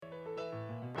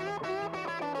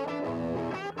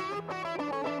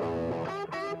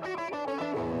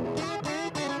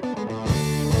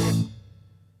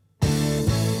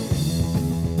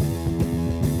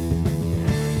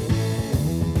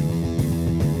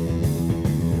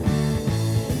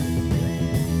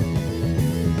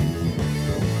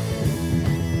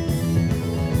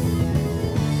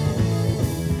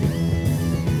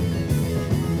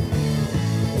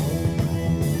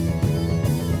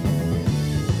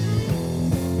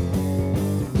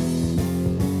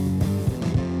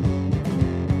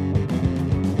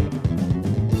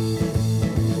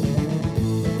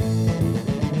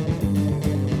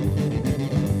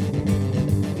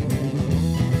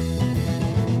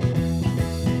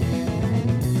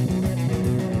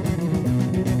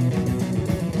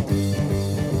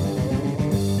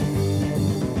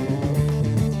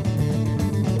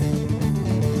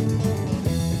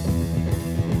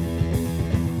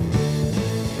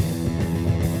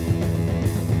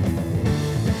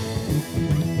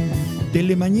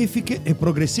Delle Magnifiche e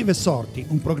Progressive Sorti,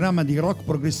 un programma di rock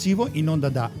progressivo in onda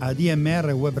da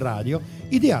ADMR Web Radio,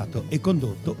 ideato e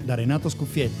condotto da Renato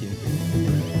Scuffietti.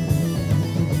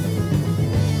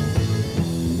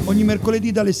 Ogni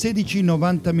mercoledì dalle 16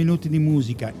 90 minuti di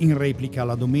musica, in replica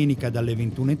la domenica dalle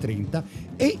 21:30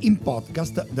 e in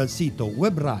podcast dal sito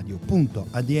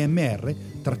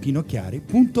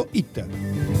webradio.admr-chiari.it,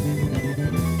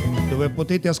 dove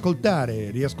potete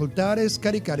ascoltare, riascoltare e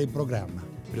scaricare il programma.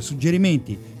 Per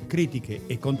suggerimenti, critiche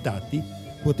e contatti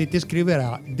potete scrivere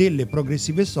a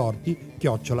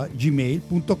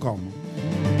delleprogressivesorti@gmail.com.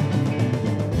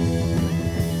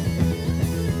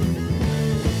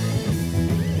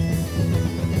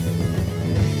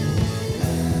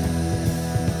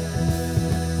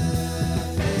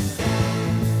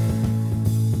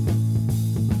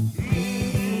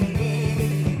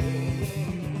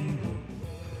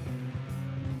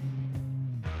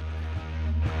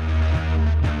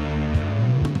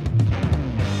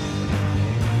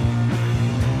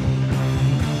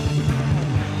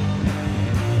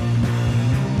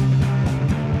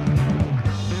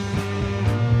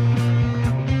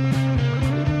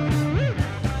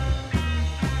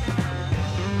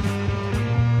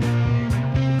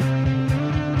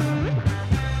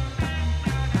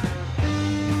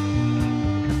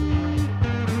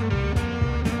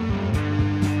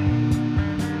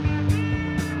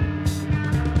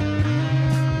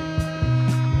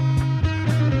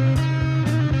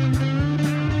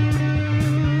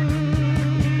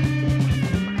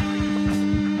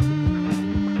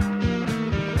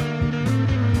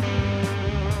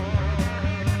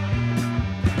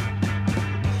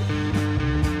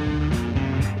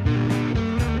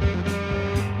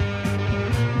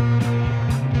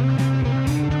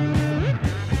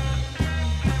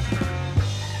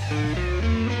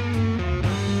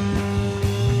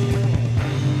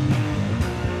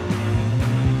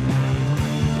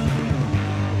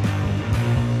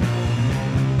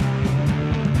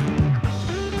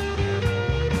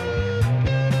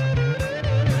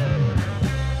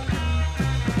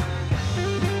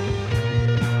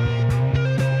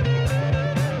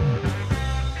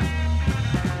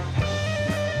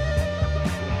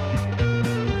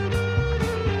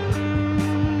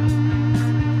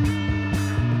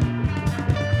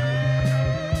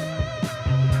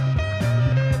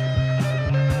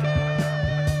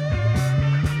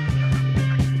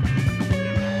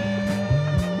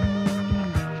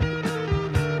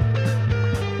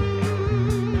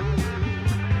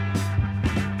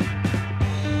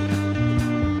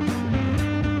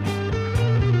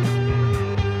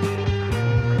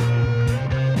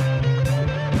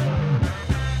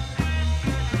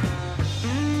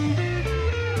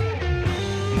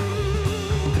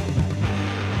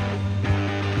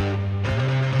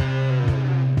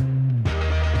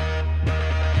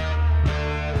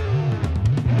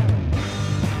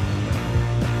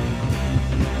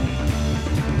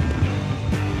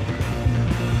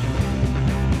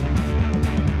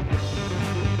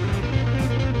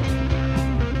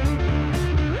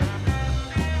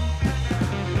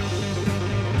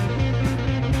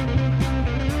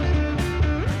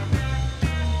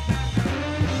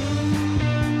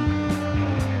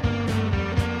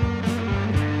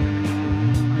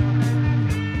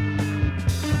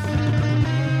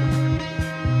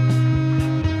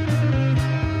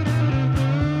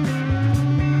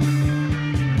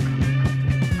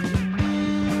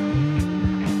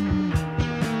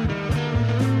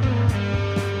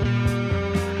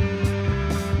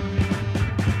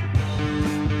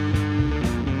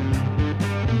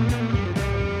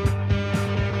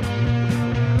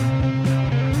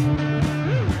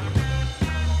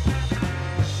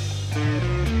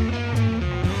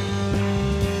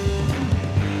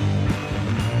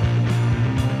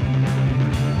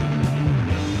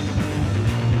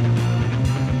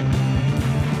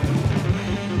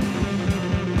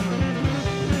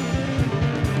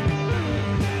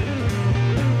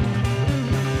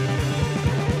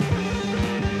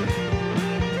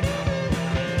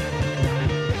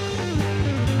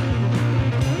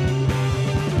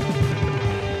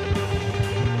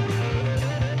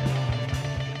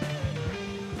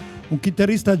 Un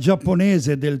chitarrista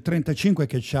giapponese del 35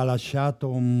 che ci ha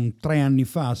lasciato 3 anni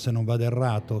fa, se non vado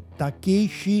errato,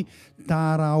 Takeshi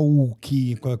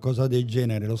Tarauki, qualcosa del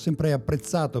genere. L'ho sempre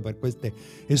apprezzato per queste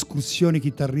escursioni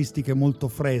chitarristiche molto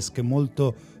fresche,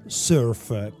 molto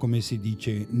surf, come si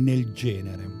dice nel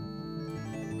genere.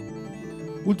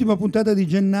 Ultima puntata di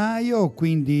gennaio,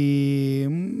 quindi,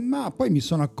 ma poi mi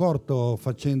sono accorto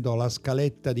facendo la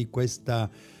scaletta di questa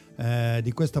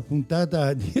di questa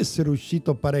puntata di essere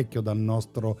uscito parecchio dal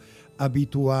nostro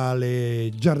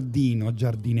abituale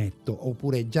giardinetto,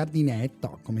 oppure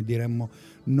giardinetto, come diremmo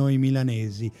noi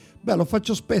milanesi. Beh, lo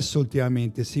faccio spesso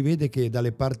ultimamente, si vede che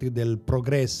dalle parti del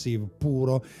progressive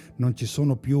puro non ci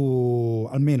sono più,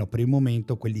 almeno per il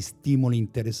momento, quegli stimoli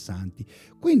interessanti.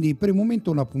 Quindi per il momento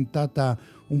una puntata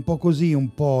un po' così,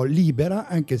 un po' libera,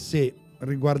 anche se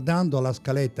riguardando la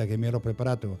scaletta che mi ero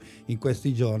preparato in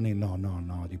questi giorni,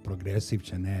 no, di progressive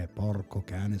ce n'è, porco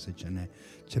cane se ce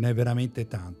n'è veramente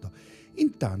tanto.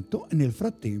 Intanto, nel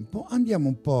frattempo, andiamo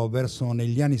un po' verso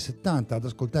negli anni 70 ad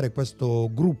ascoltare questo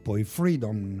gruppo, i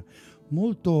Freedom,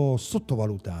 molto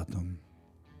sottovalutato.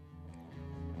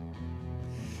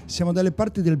 Siamo dalle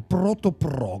parti del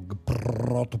proto-prog,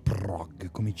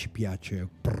 come ci piace,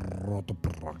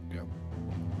 proto-prog.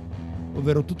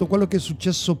 Ovvero tutto quello che è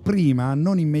successo prima,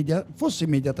 fosse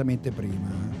immediatamente prima.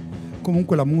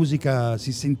 Comunque la musica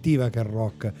si sentiva che il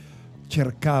rock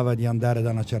cercava di andare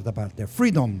da una certa parte.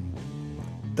 Freedom,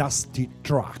 Dusty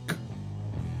Truck.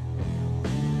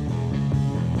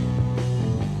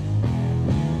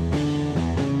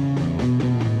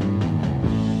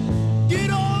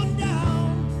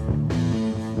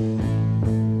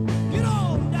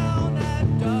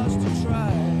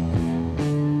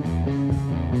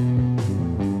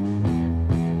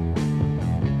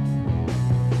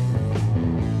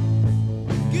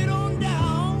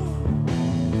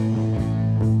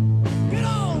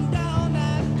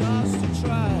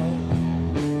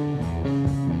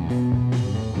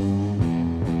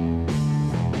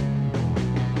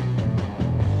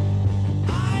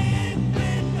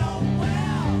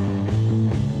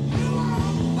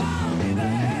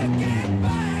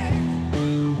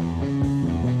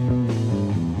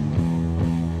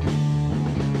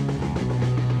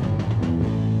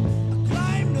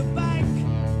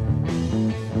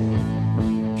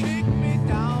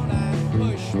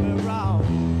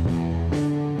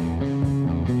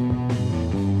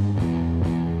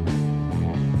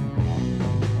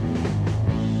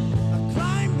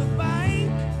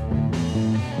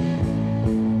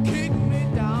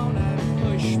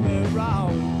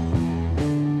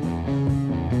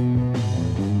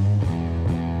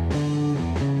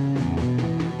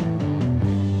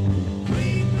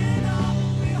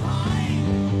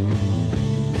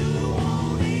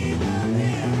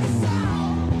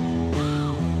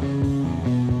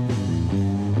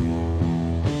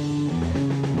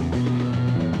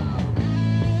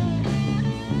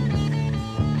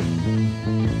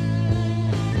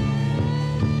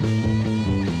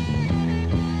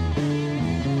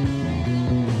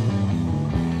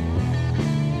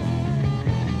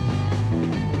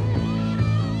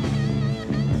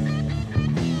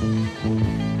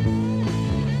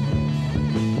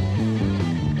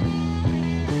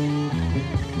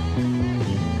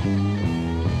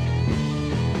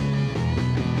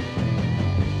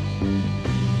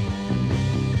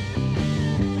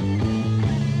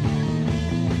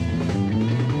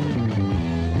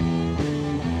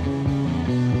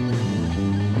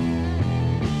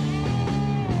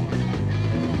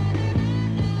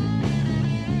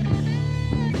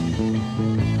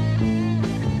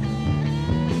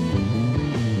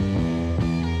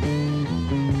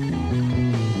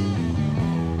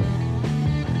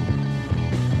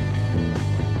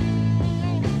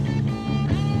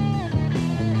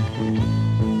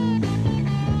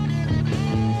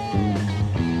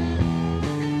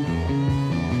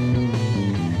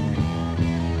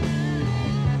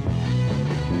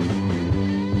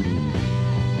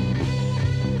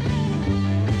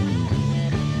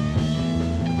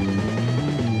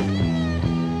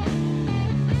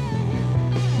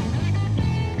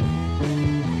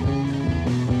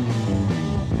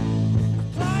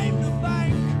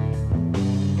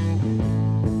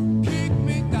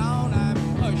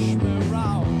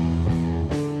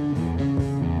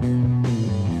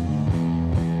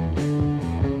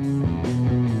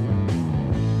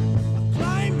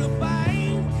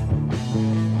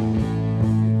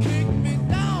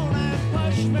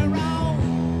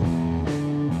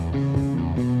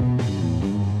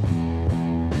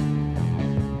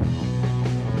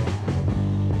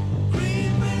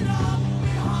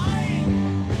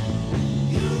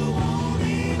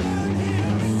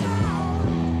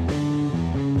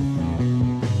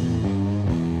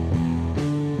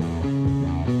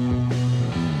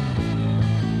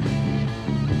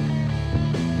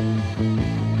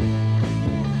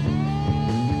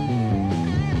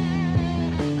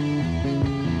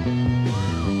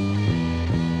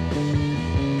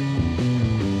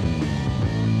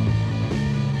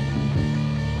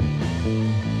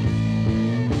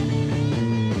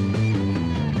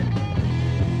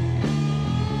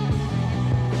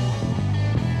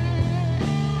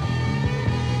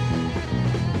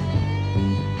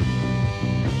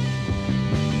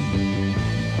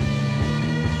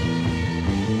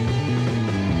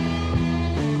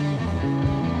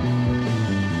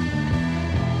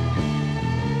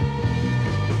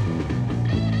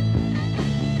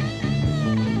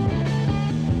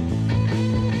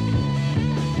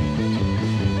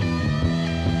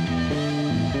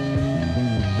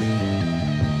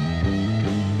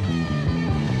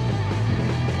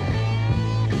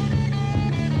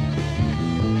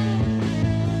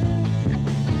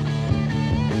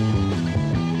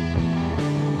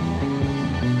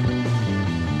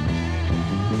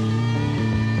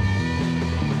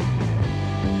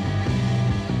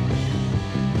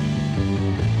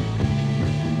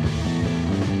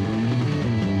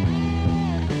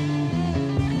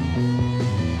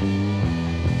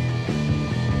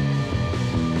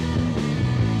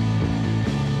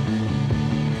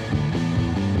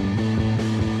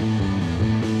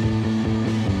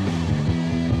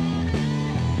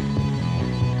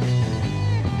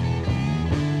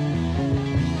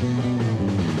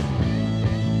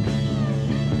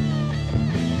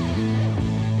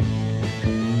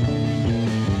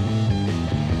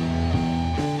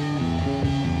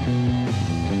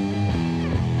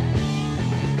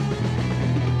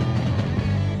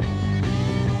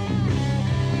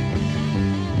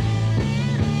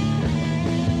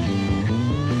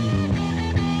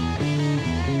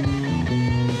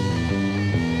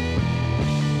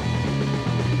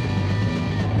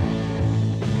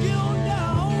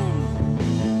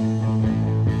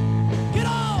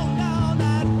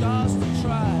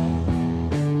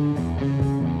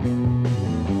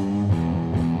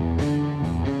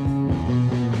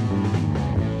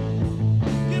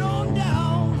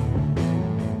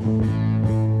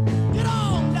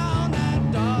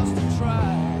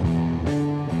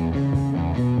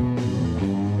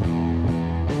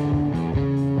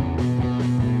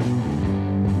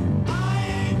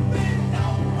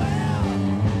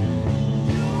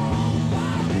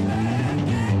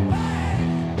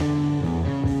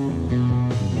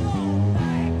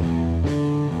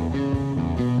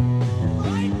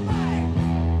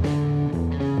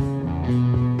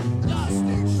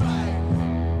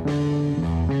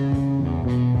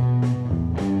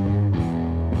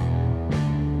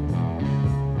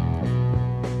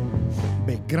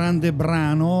 grande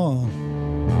brano.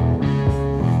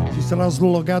 Si sarà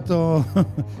slogato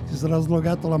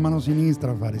la mano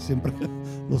sinistra a fare sempre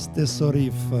lo stesso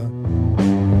riff.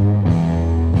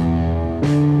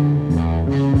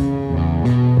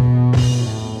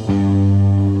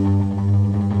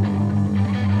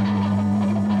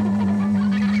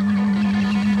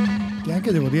 Che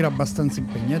anche devo dire abbastanza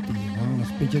impegnativo, una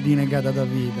specie di negata da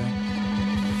vita.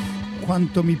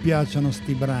 Quanto mi piacciono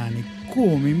sti brani,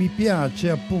 come mi piace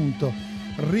appunto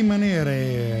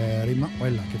rimanere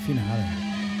quella che finale.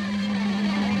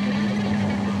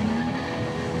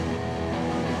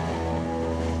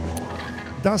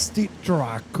 Dusty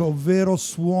track, ovvero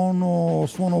suono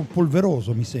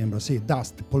polveroso, mi sembra, sì,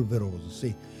 dust polveroso,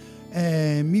 sì.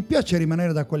 Mi piace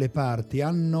rimanere da quelle parti,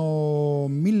 anno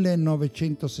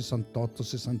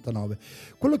 1968-69.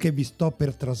 Quello che vi sto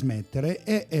per trasmettere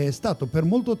è stato per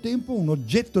molto tempo un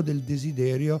oggetto del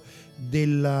desiderio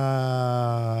di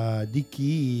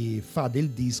chi fa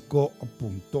del disco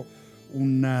appunto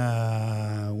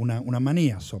una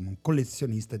mania, insomma, un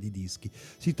collezionista di dischi.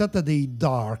 Si tratta dei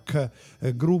Dark,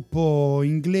 gruppo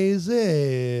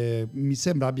inglese, mi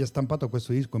sembra abbia stampato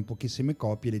questo disco in pochissime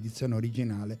copie, l'edizione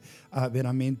originale ha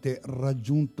veramente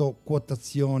raggiunto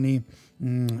quotazioni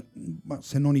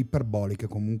se non iperboliche,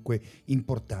 comunque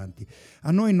importanti.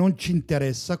 A noi non ci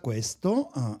interessa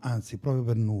questo, anzi proprio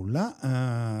per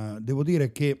nulla. Devo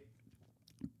dire che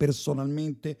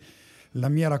personalmente la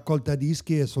mia raccolta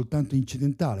dischi è soltanto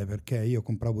incidentale, perché io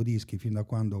compravo dischi fin da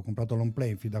quando ho comprato l'on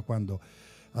play, fin da quando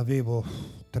avevo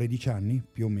 13 anni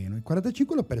più o meno. I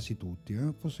 45 l'ho persi tutti,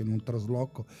 forse in un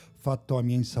trasloco fatto a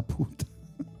mia insaputa.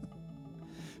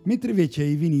 Mentre invece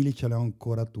i vinili ce li ho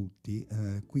ancora tutti,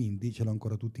 quindi ce li ho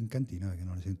ancora tutti in cantina, perché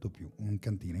non li sento più, in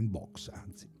cantina, in box,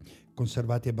 anzi,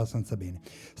 conservati abbastanza bene.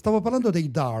 Stavo parlando dei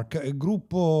Dark,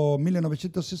 gruppo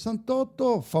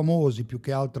 1968, famosi più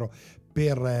che altro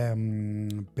per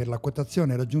la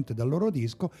quotazione raggiunta dal loro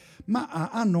disco, ma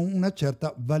hanno una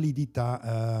certa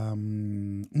validità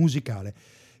musicale,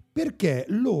 perché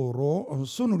loro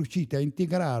sono riusciti a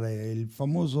integrare il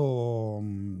famoso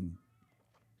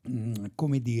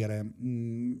come dire,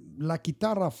 la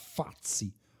chitarra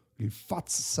fuzzy, il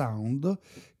fuzz sound,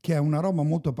 che è una roba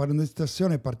molto per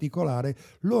un'espressione particolare,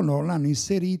 loro l'hanno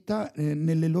inserita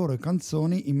nelle loro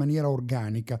canzoni in maniera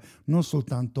organica, non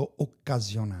soltanto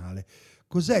occasionale.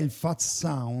 Cos'è il fuzz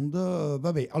sound?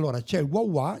 Vabbè, allora c'è il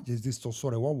wah-wah, il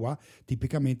distorsore wah-wah,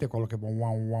 tipicamente quello che fa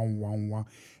wah-wah-wah-wah,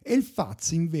 e il fuzz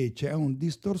invece è un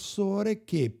distorsore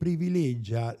che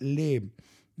privilegia le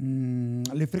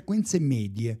frequenze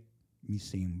medie, mi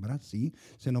sembra, sì,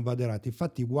 se non vado errato.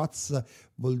 Infatti watts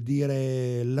vuol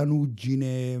dire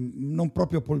lanuggine, non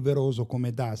proprio polveroso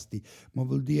come Dusty, ma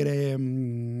vuol dire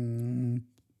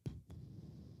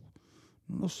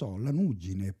non lo so,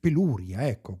 lanuggine, peluria,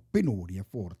 ecco, penuria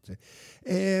forse.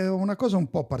 È una cosa un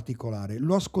po' particolare.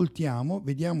 Lo ascoltiamo,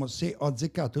 vediamo se ho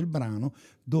azzeccato il brano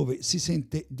dove si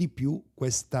sente di più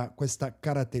questa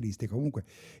caratteristica. Comunque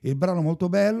il brano è molto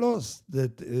bello,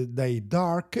 dai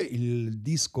Dark, il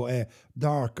disco è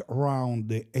Dark Round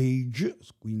the Age,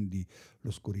 quindi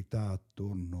l'oscurità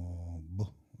attorno,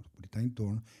 l'oscurità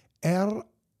intorno,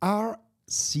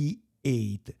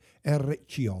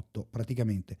 RC8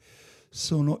 praticamente.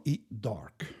 Sono i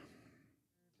Dark.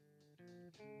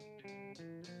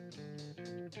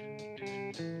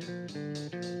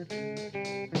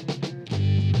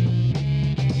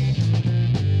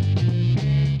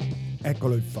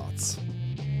 Eccolo il fuzz.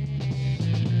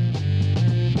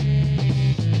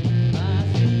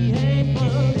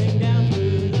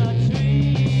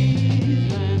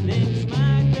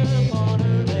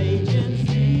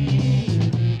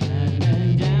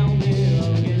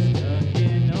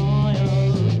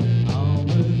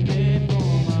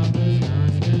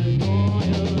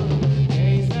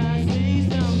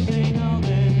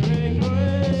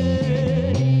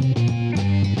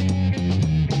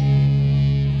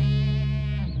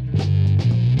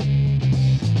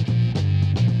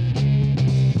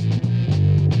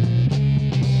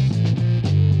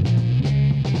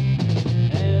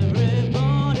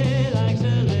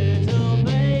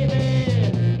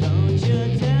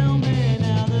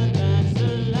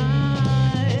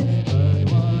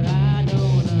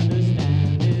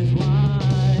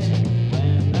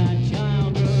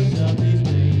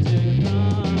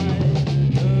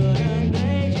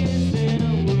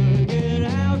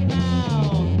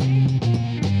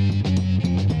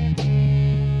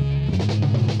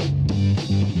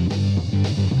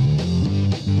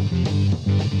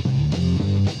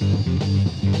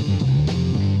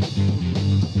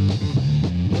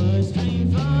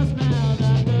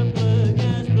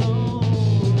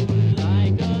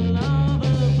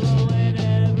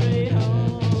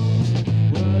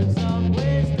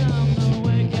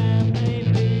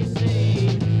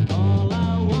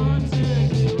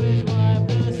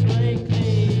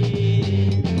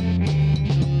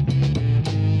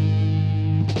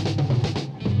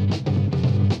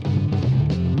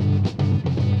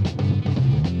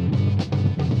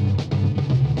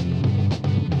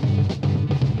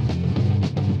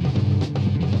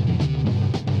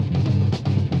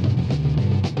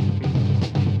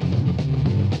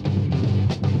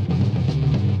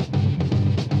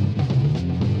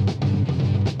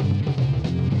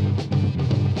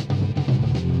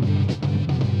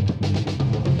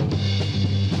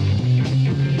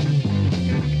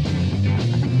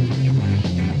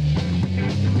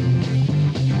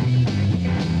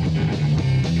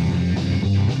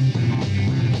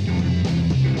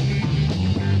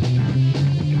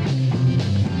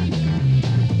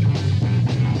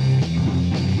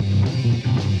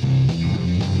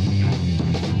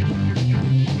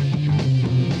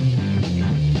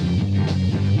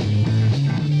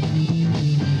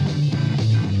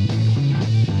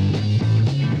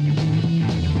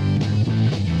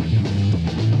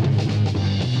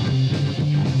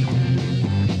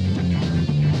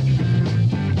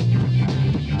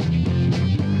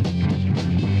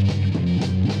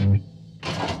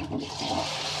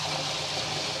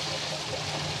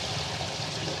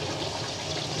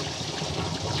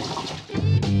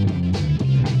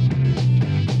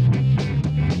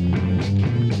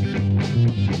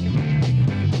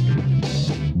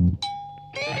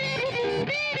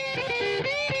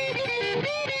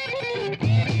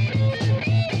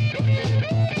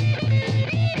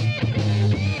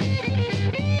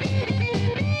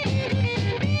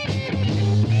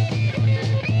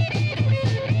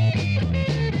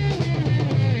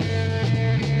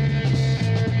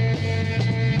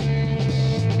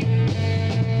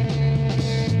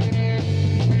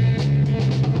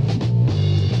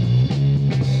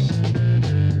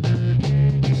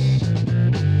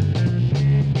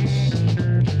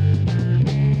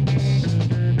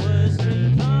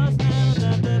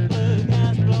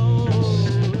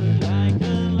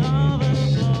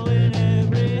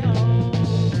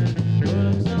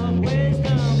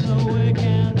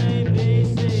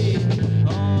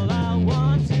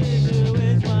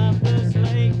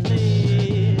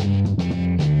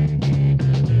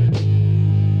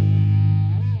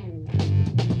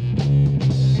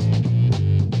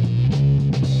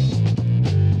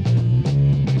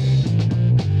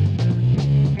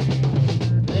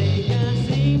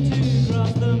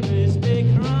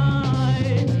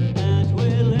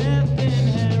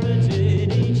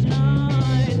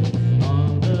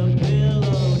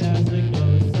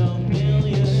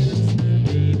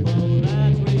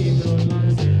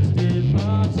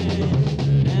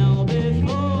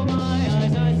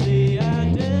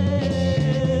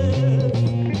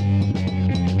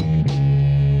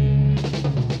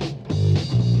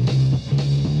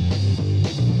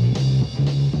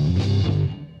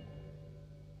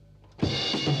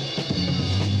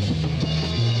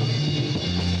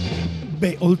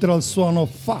 Beh, oltre al suono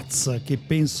Fats, che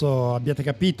penso abbiate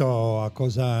capito a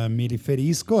cosa mi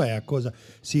riferisco e a cosa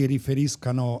si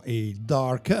riferiscano i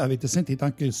Dark, avete sentito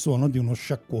anche il suono di uno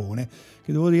sciacquone,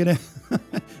 che devo dire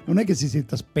non è che si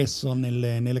senta spesso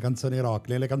nelle canzoni rock.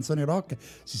 Nelle canzoni rock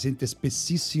si sente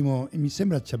spessissimo e mi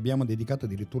sembra ci abbiamo dedicato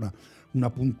addirittura una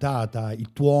puntata, i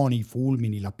tuoni, i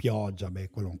fulmini, la pioggia.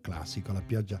 Beh, quello è un classico, la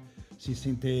pioggia si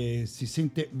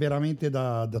sente veramente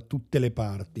da tutte le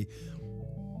parti.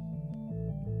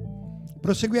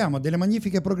 Proseguiamo, Delle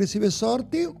Magnifiche Progressive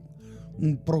Sorti,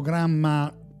 un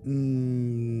programma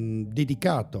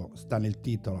dedicato, sta nel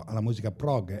titolo, alla musica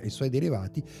prog e ai suoi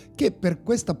derivati, che per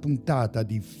questa puntata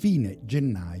di fine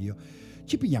gennaio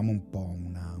ci pigliamo un po'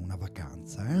 una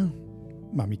vacanza,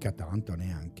 ma mica tanto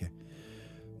neanche.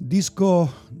 Disco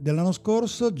dell'anno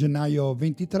scorso, gennaio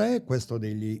 23, questo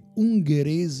degli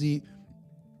ungheresi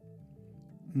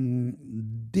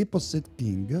Deposit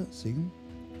King, sì.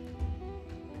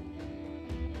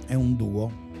 È un duo,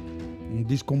 un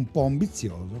disco un po'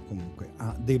 ambizioso, comunque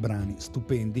ha dei brani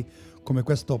stupendi come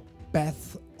questo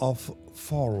Path of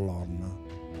Forlorn.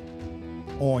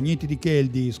 Oh, niente di che il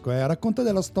disco, racconta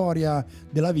della storia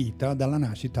della vita, dalla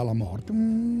nascita alla morte,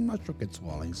 una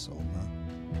sciocchezzuola insomma.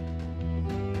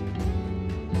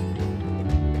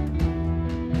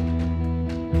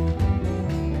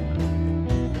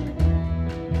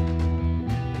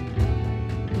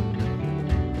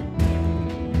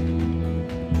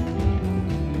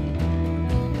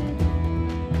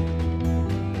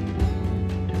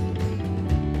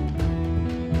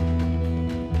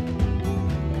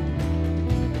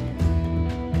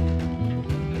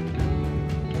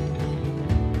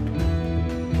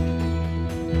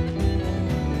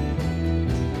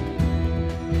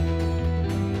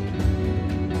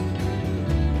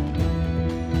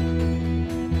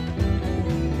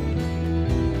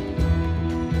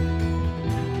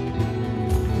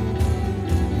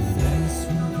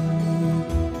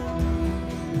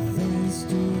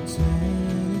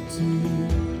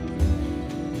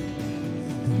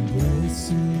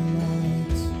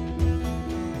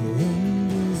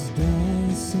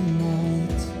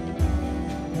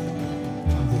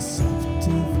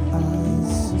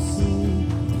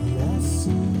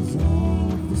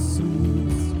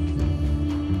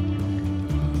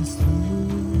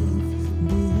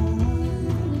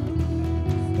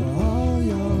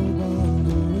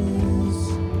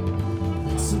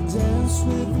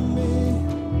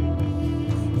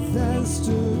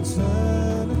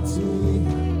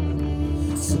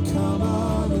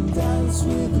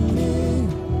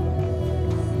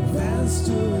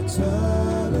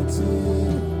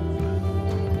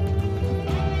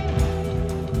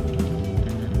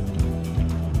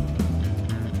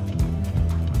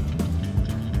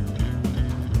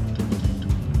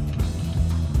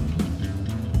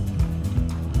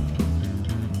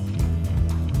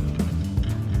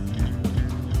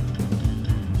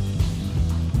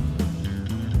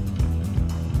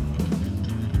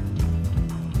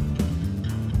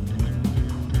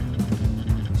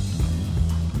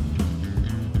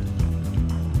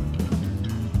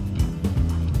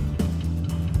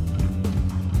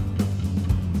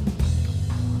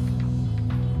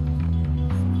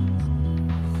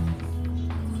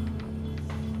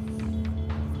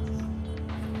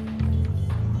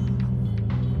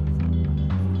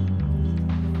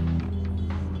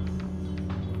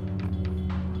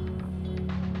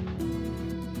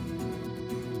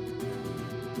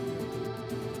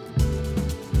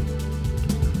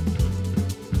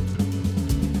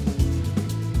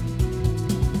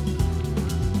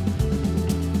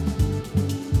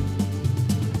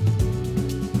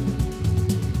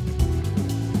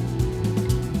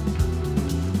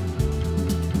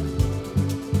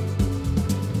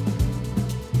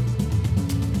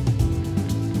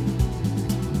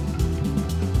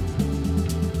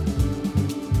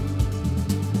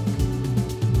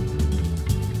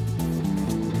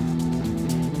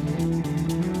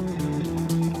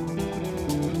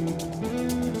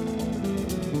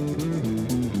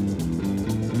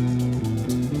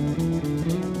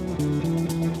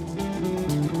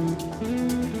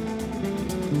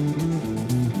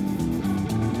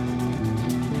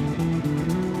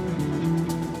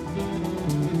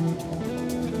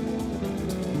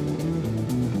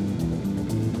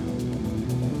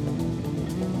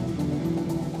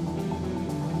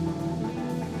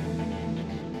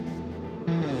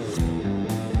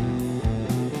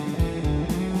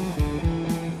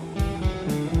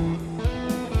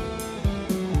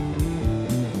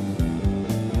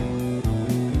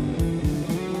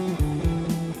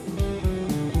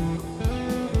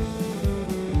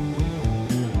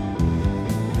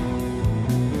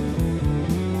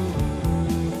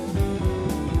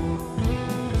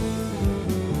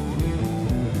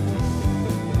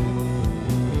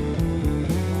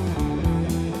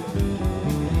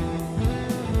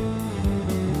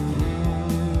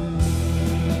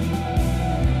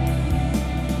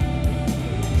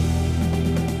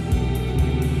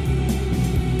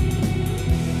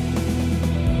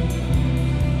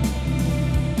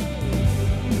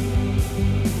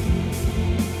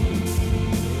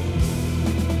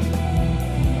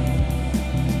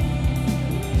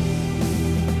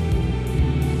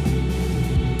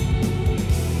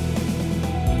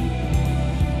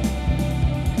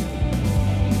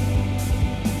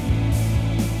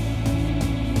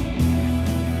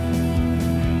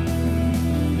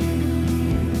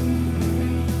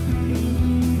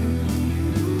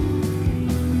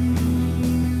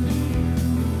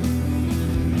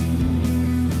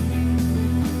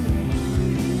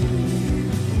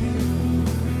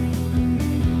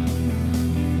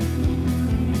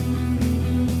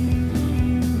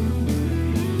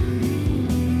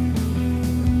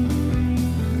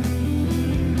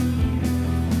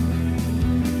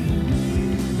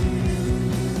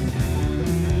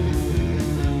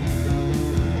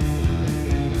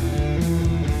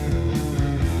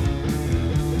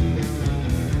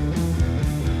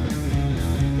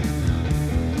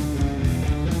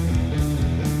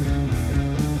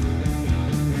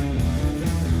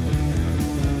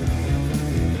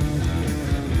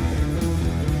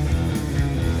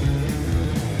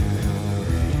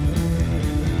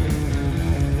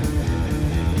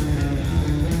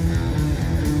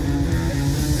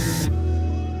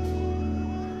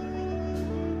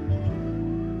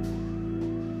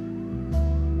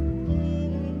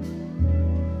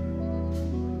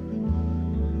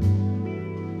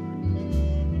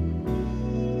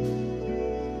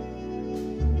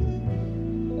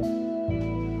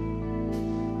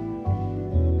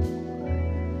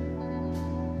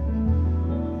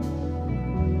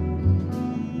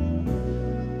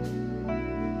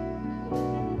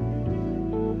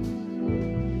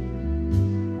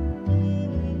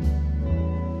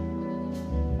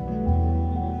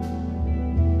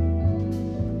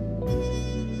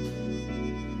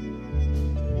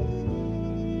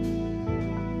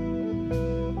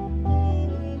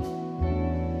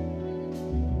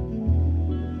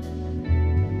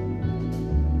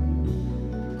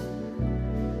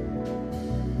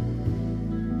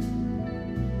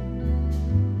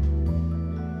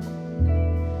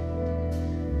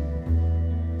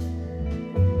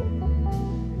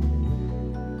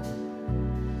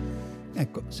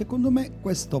 Ecco, secondo me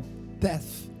questo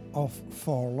Path of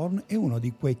Forlorn è uno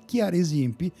di quei chiari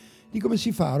esempi di come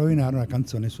si fa a rovinare una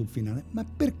canzone sul finale. Ma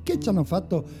perché hanno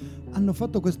fatto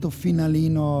questo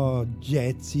finalino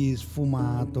jazzy,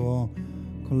 sfumato,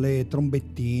 con le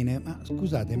trombettine? Ma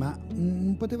scusate, ma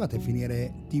non potevate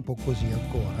finire tipo così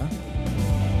ancora?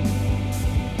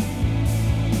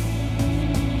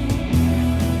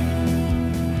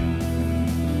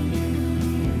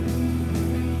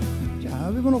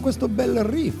 Avevano questo bel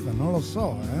riff, non lo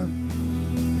so,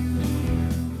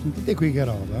 Sentite qui che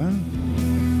roba,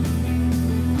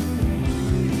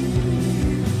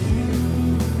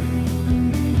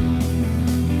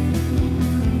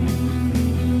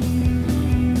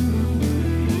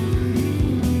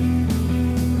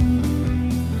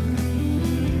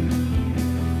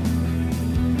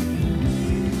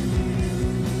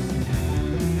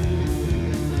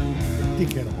 Senti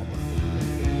che roba.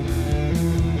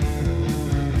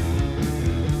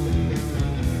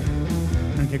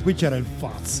 Anche qui c'era il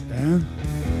fuzz,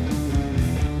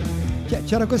 Cioè,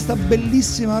 c'era questa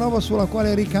bellissima roba sulla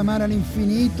quale ricamare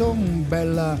all'infinito, un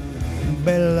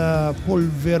bel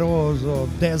polveroso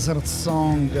desert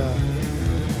song.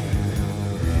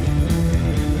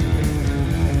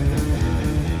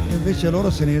 E invece loro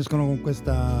se ne escono con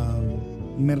questa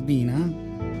merdina.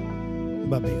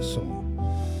 Vabbè, insomma.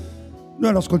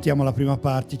 Noi lo ascoltiamo la prima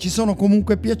parte, ci sono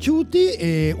comunque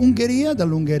piaciuti. Ungheria,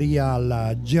 dall'Ungheria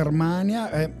alla Germania.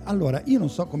 Allora, io non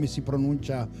so come si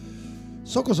pronuncia,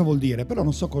 so cosa vuol dire, però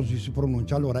non so come si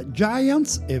pronuncia. Allora,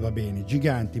 Giants, e va bene,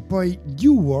 giganti, poi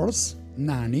Dewars,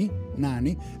 nani,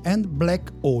 and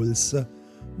Black Holes.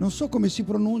 Non so come si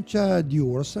pronuncia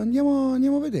Dewars, andiamo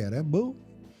a vedere, boh.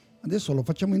 Adesso lo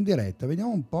facciamo in diretta,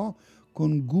 vediamo un po'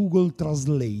 con Google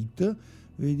Translate.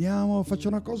 Vediamo, faccio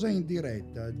una cosa in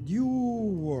diretta.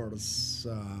 Dewars,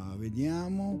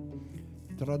 vediamo,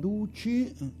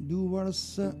 traduci,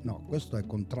 Dewars, no, questo è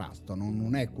contrasto,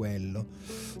 non è quello,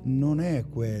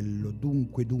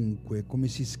 dunque, come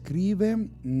si scrive?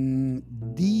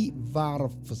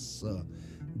 Divarfs,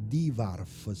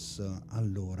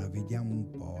 allora, vediamo un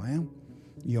po',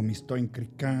 io mi sto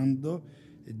incriccando.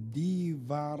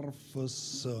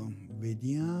 Divarfs,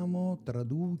 vediamo,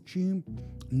 traduci,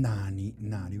 nani,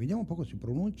 vediamo un po' come si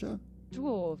pronuncia.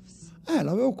 Dwarfs.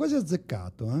 L'avevo quasi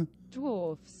azzeccato,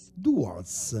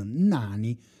 Dwarfs,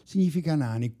 nani, significa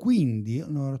nani, quindi,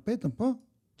 no, aspetta un po'.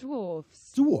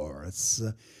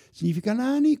 Dwarfs significa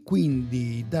nani,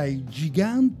 quindi dai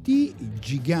giganti,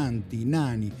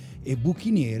 nani e buchi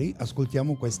neri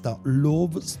ascoltiamo questa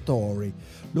Love Story.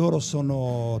 Loro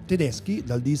sono tedeschi,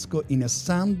 dal disco In a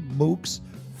Sandbox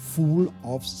Full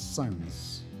of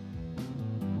Suns.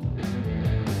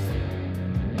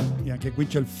 E anche qui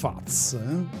c'è il fuzz,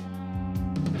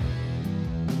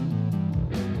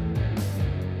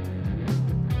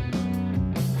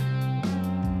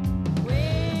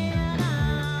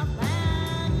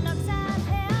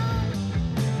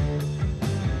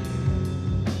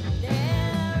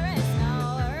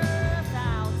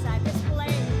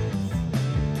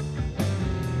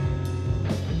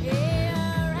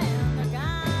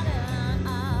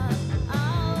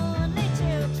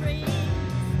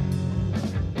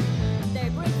 They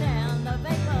breathe in the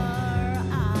vapor.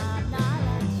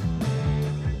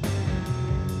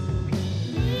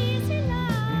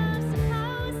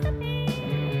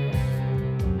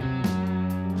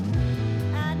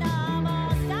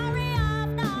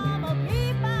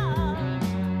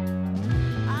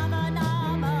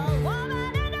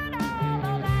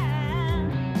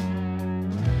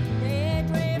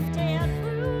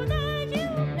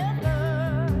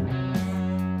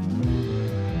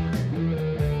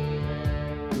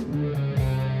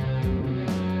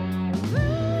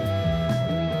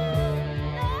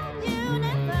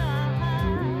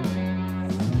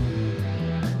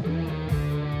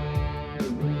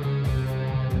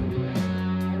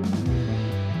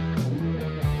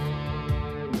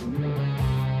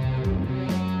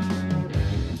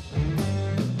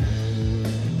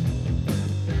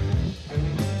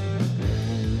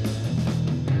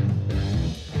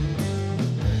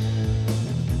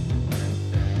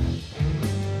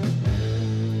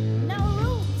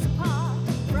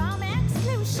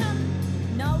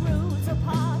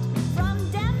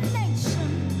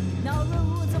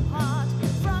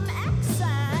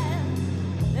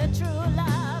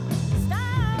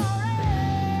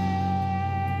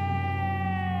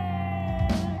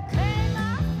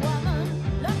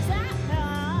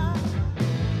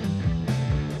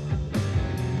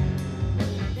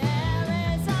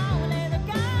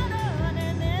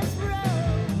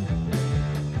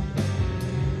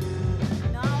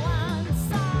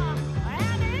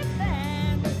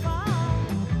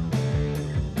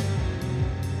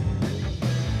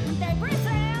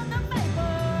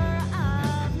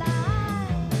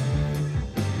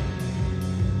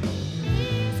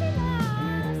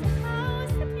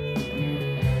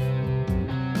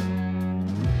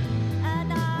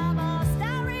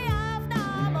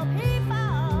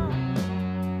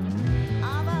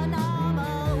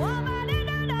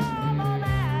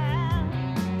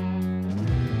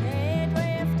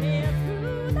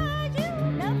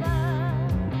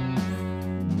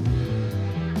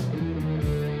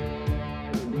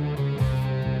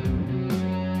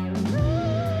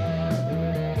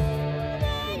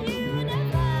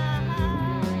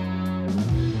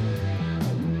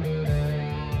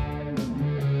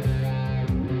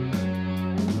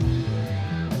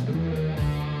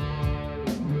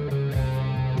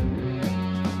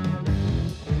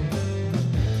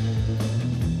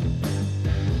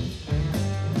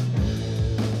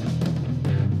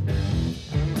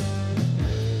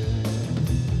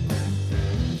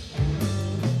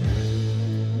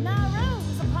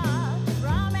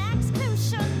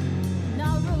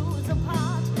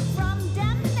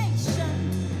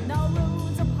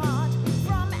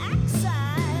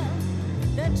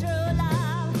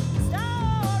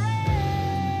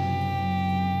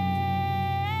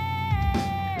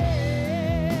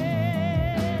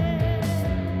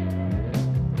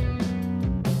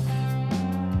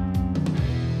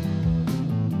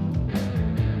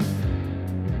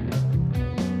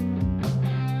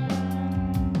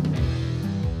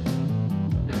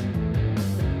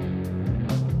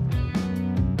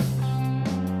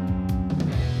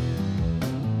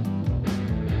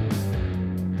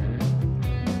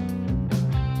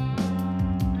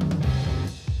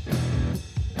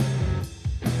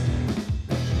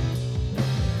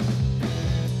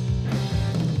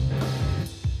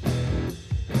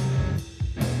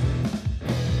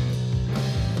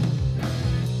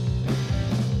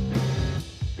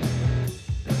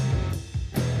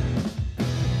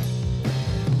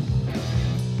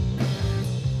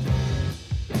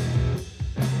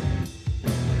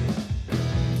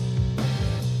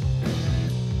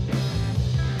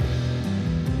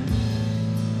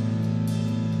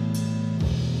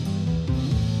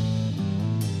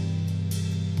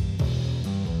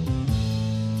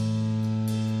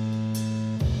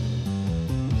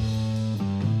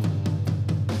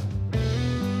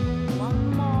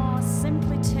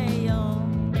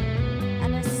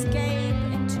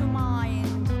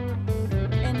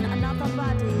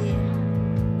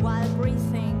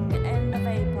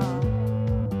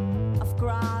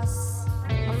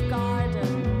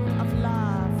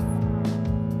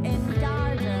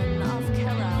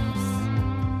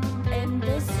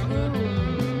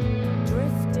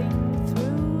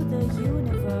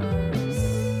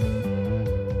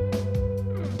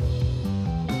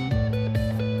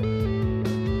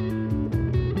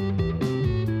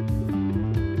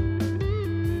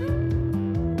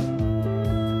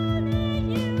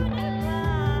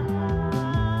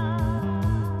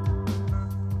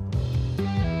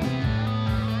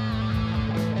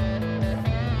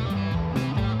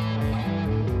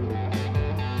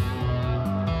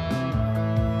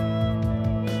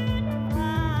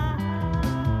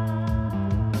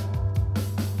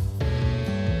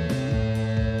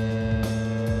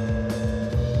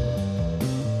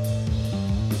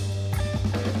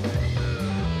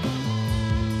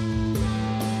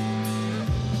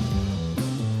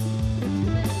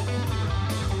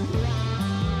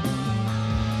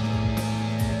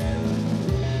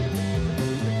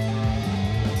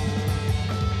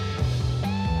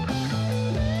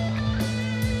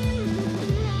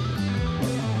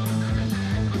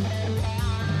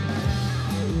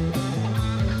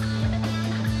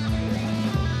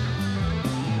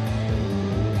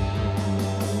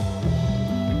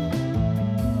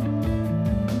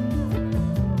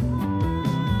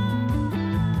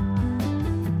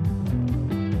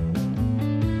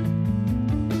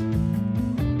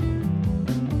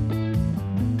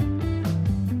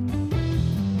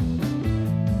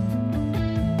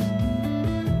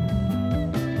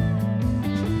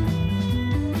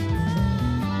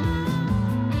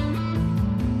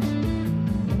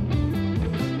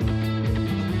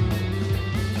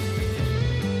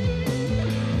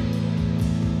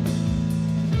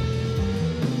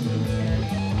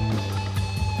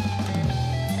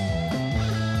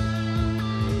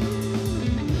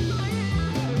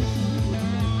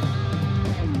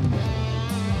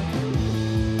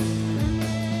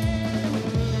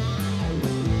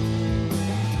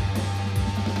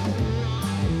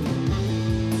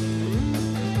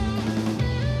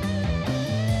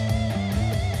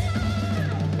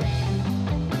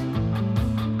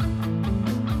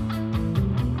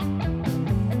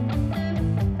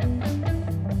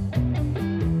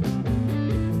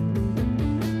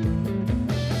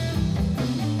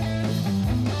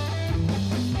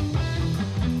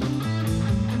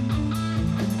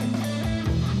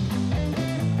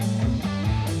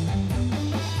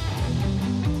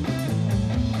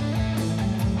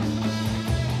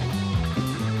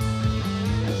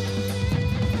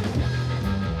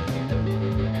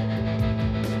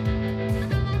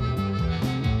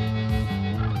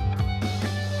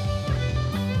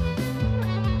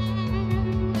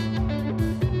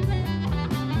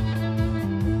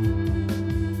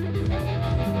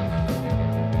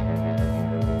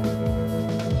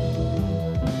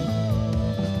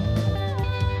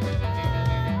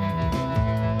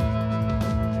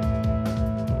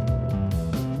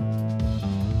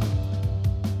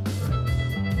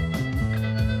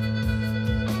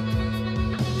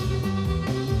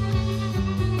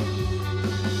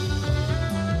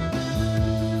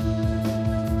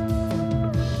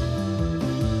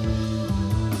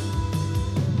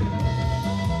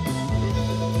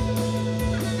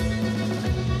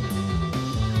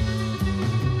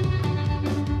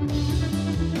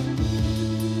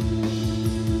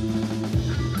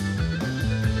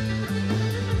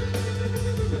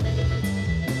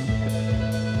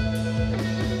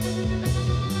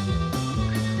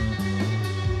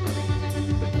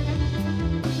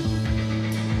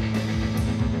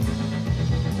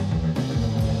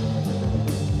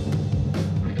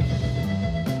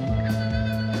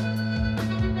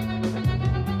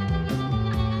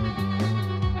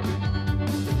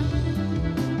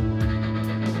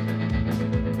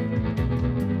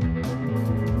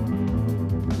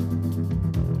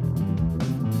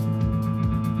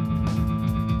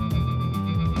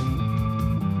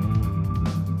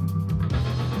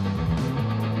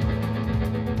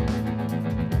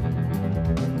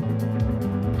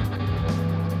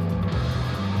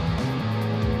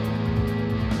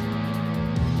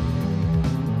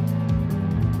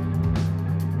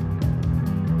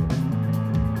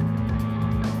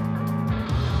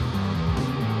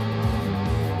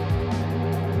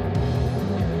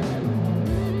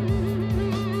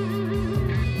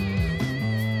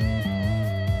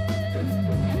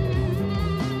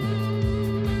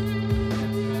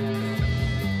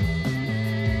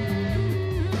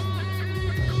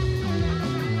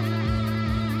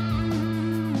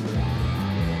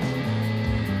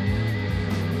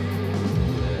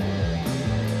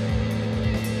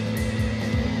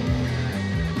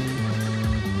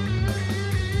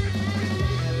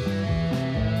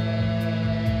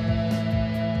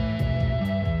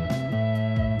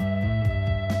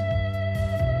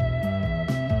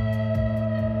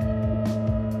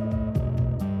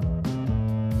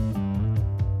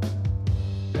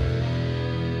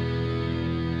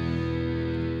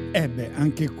 E beh,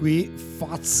 anche qui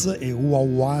Fats e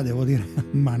Wah devo dire,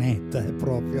 manetta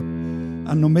proprio.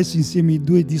 Hanno messo insieme i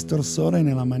due distorsori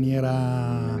nella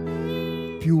maniera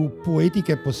più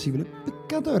poetica possibile.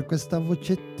 Peccato per questa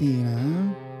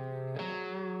vocettina,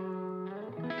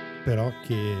 però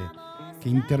che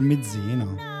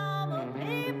intermezzino.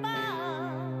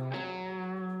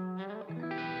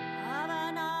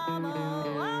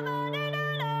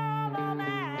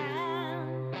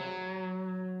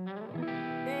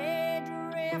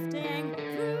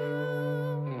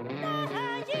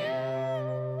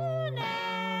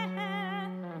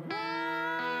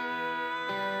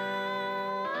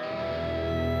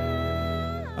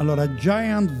 Allora,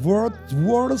 Giant Words,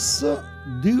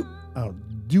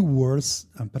 Dewars,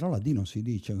 però la D non si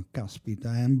dice,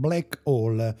 caspita, and Black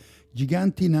Hole,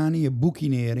 giganti nani e buchi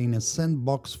neri in a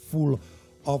sandbox full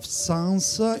of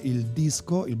suns, il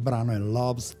disco, il brano è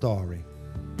Love Story.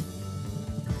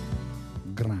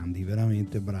 Grandi,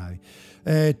 veramente bravi.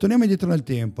 Torniamo indietro nel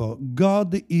tempo.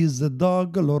 God is the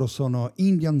Dog, loro sono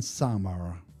Indian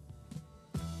Summer.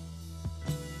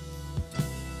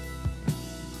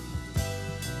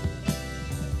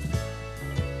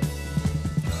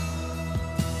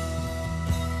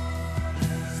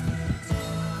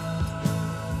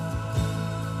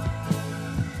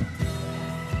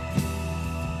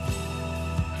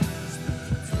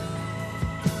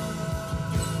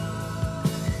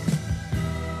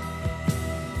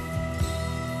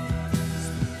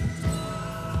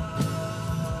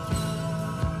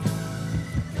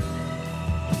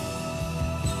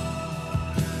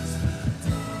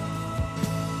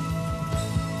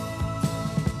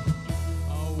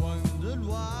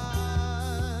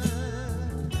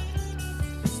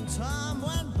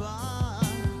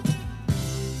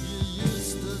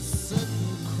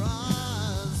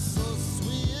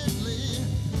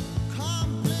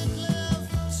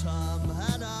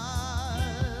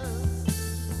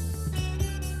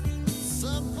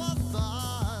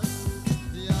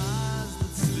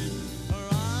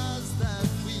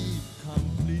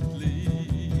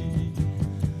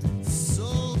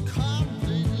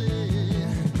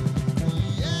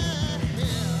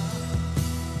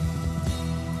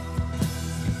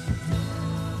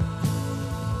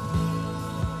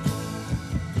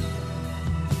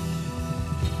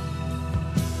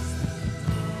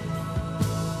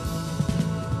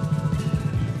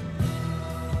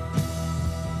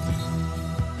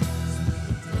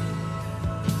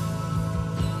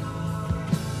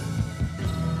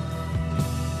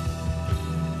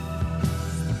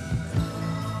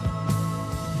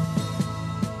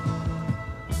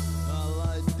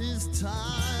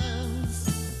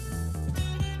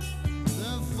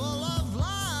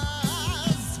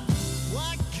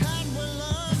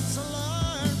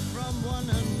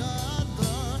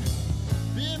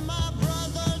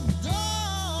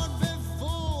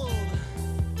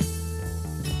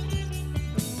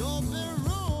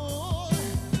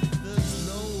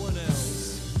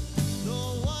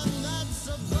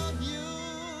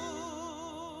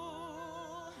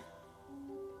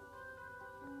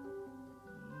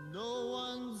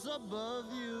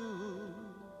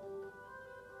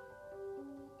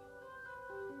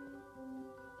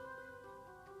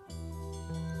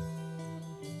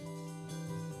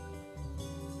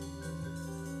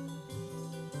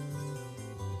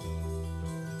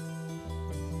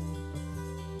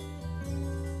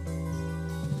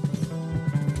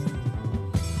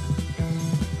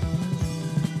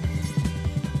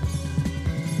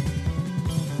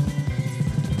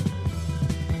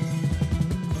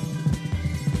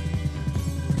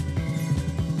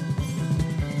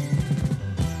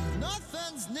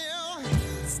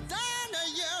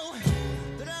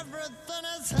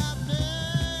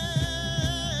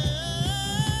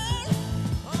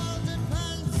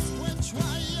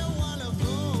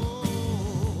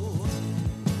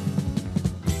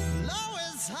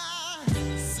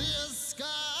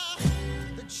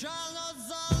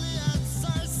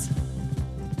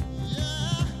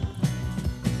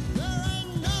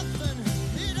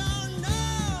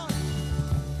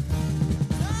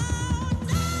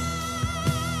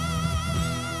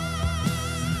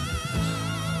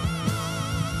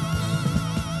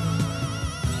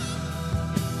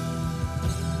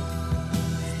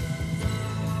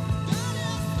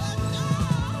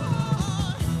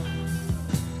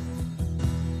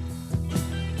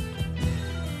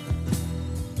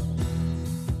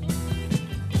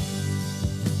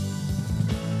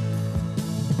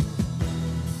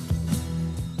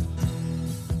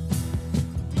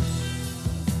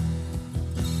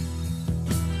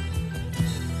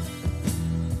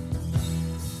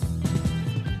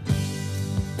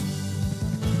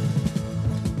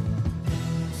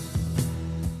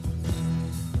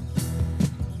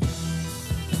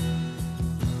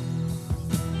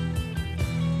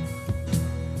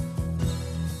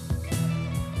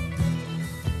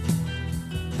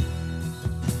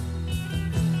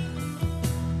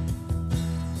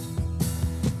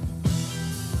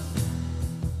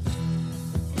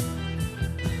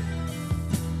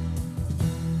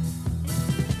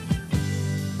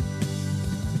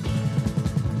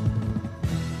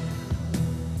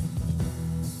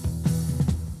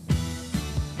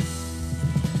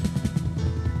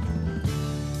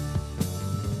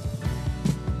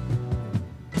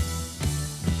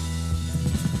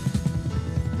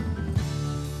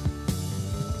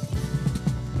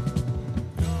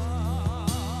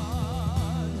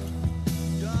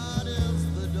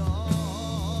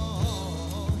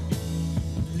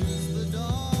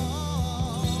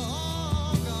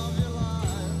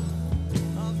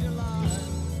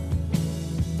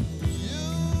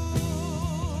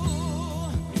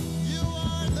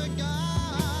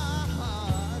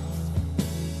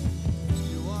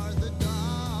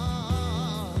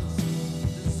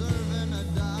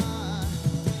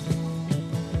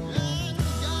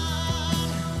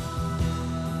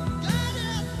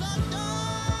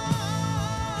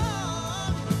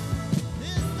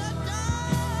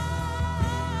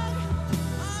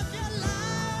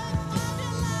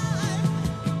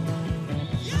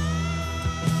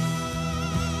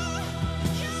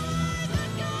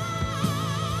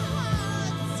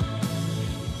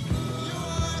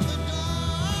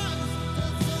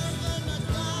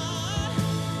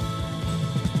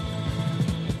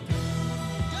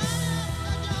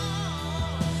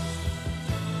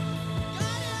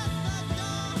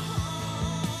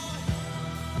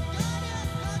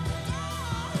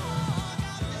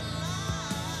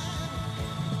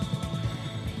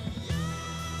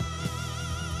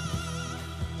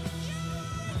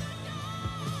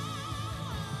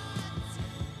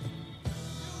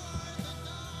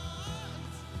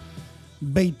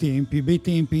 Bei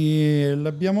tempi,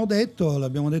 l'abbiamo detto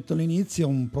all'inizio,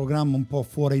 un programma un po'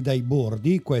 fuori dai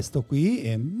bordi, questo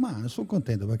qui, ma sono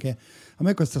contento perché a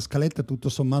me questa scaletta tutto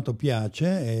sommato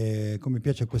piace, e come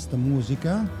piace questa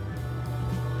musica.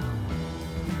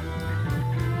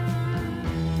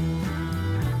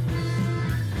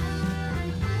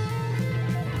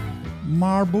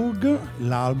 Marburg,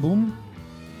 l'album,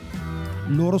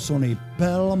 loro sono i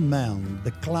Pell Man,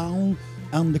 The Clown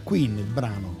and the Queen, il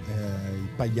brano, il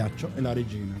pagliaccio e la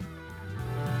regina.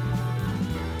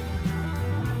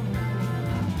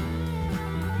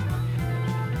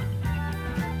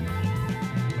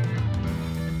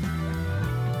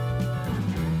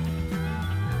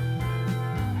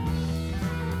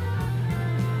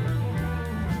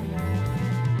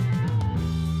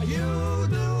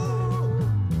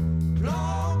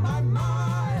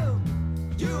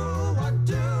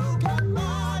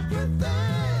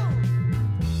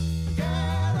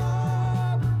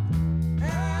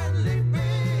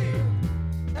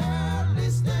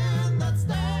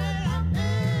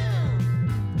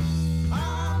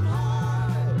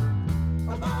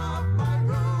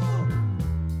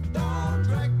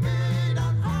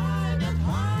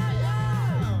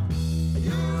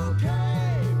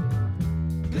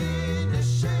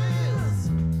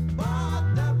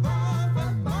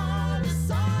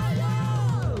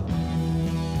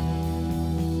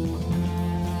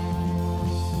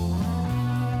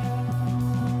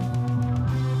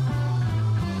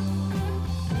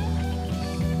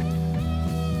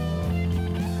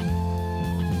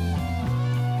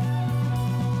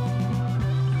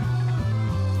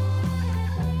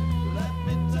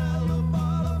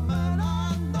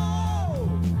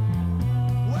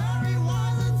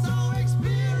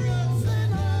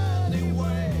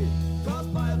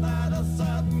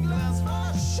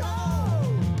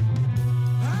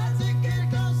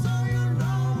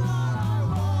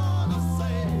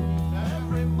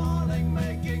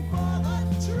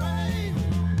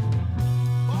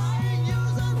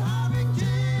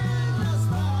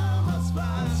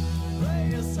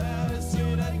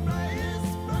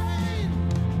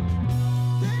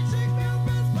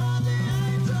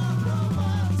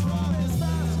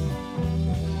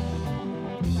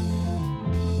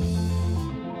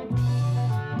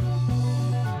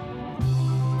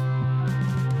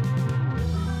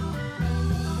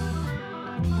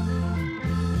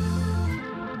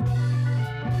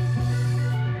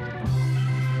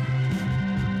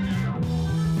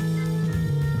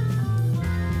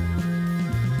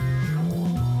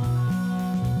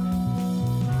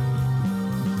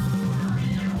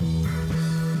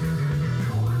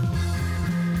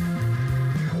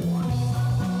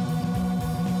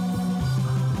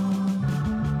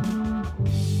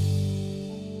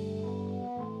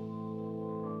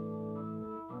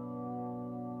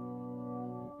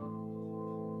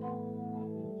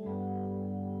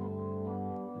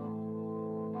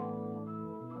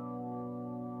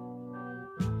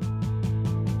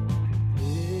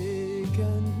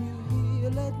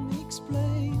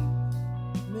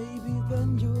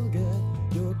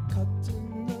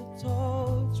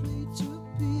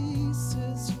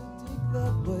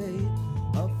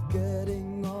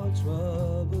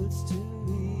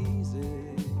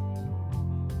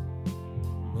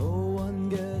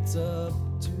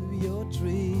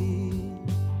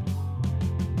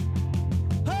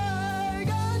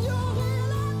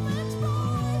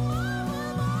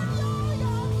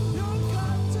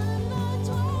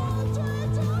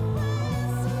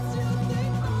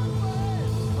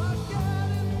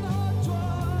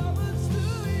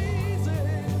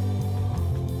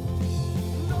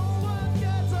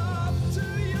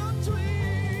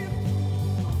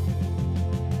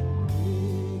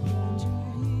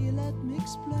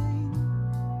 Explain,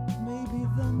 maybe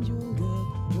then you'll get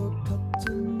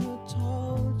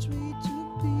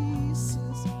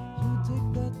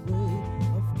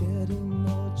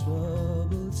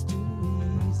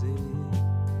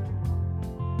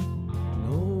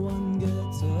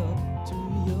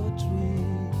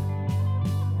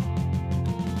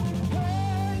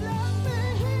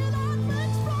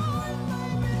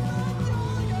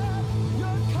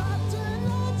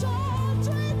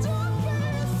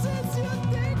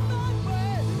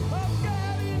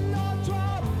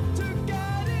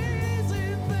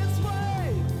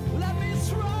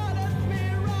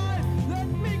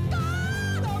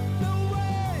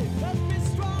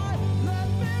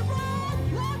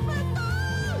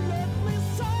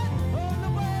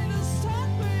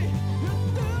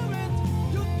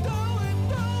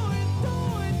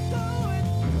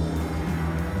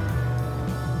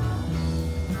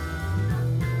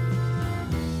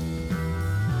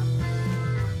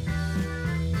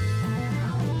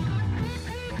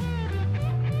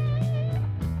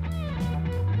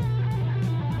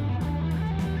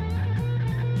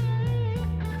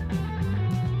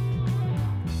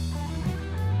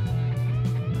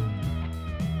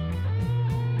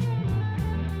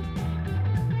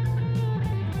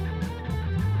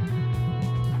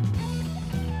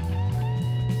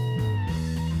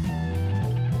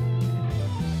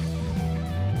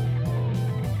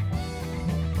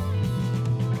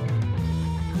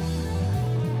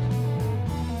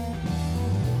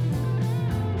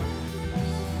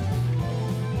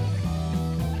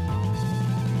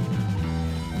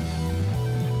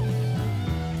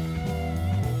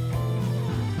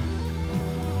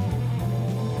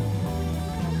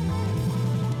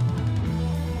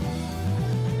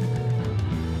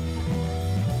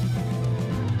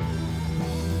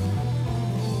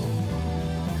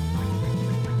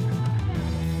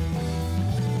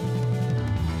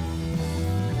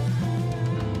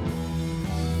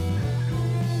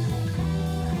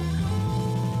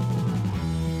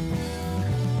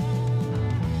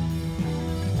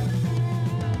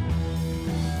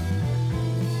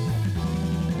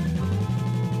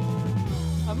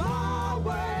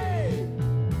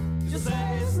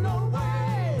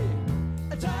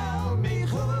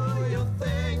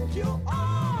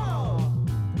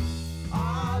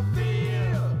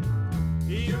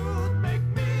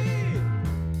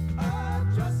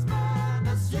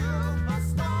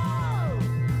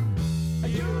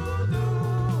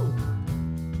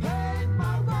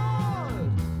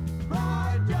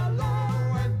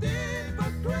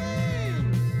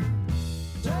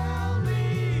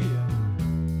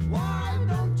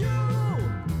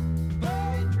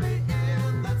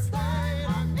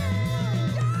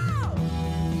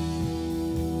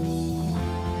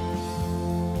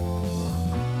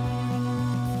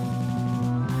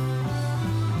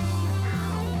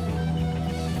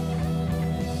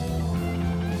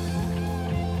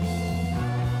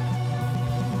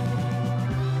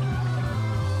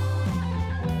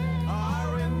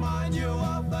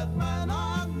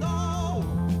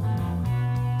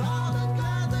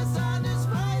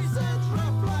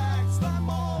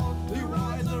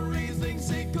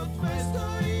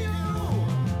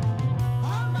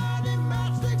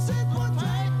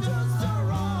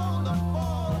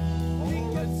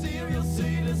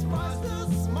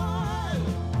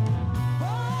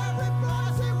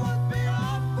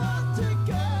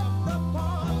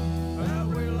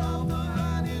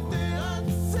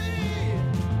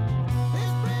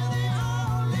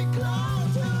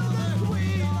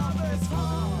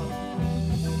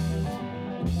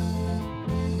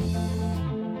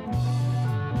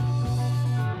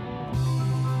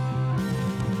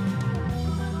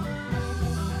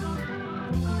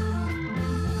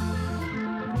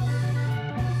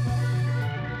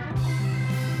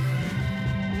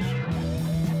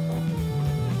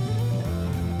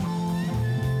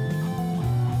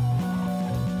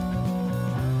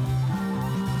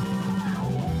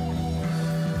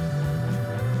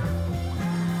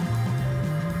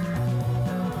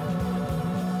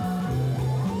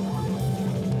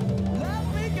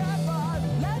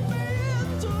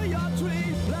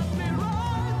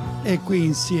E qui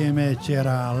insieme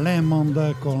c'era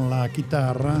Lemond con la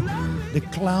chitarra, The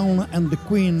Clown and the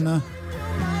Queen.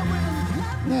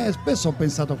 Spesso ho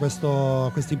pensato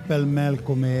a questi pell mell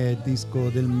come disco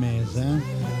del mese.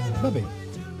 Vabbè,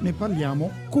 ne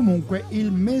parliamo comunque il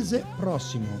mese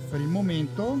prossimo. Per il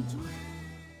momento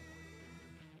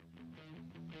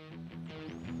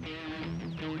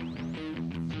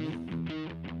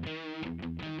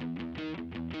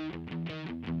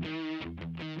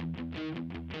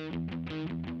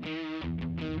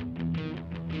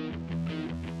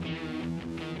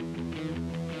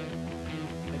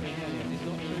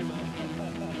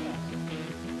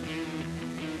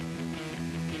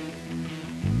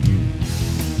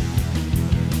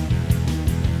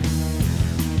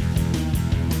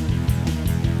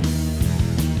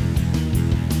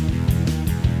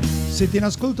siete in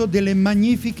ascolto delle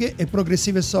Magnifiche e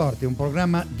Progressive Sorti, un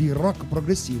programma di rock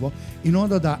progressivo in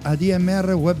onda da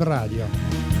ADMR Web Radio.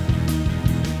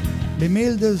 Le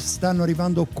mail stanno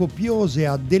arrivando copiose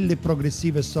a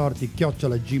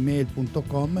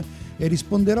delleprogressivesorti@gmail.com e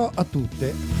risponderò a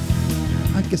tutte,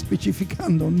 anche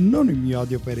specificando non il mio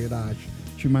odio per i Rush,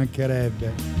 ci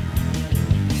mancherebbe.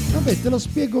 Vabbè, te lo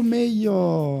spiego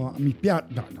meglio.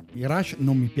 I Rush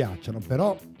non mi piacciono,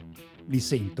 però li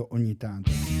sento ogni tanto.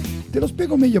 Te lo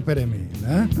spiego meglio per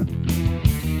email,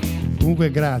 Comunque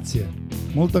grazie,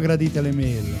 molto gradite le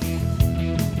mail.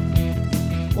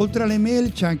 Oltre alle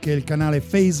mail c'è anche il canale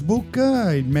Facebook,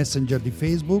 il messenger di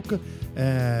Facebook,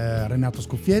 Renato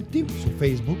Scuffietti su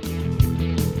Facebook,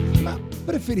 ma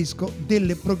preferisco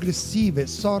delle progressive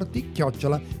sorti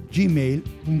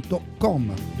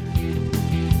 @gmail.com.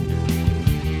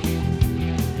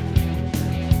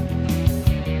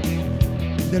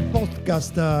 Del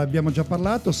podcast abbiamo già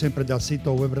parlato, sempre dal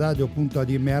sito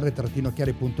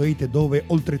webradio.admr-chiari.it, dove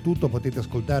oltretutto potete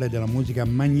ascoltare della musica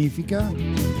magnifica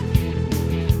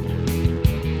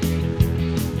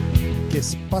che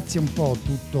spazia un po'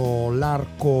 tutto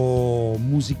l'arco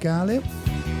musicale,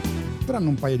 tranne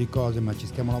un paio di cose, ma ci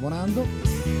stiamo lavorando.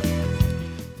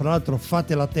 Fra l'altro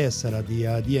fate la tessera di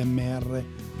ADMR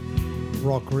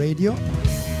Rock Radio,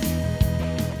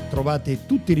 trovate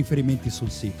tutti i riferimenti sul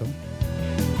sito.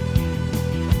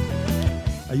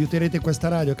 Aiuterete questa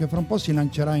radio che fra un po' si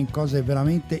lancerà in cose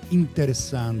veramente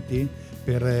interessanti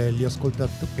per gli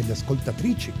per le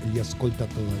ascoltatrici e gli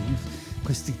ascoltatori.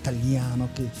 Questo italiano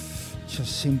che c'è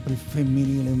sempre il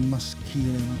femminile e il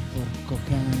maschile, ma porco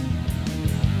cane.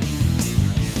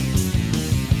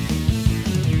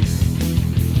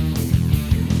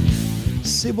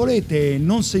 Se volete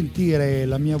non sentire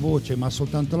la mia voce ma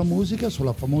soltanto la musica,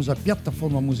 sulla famosa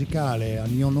piattaforma musicale a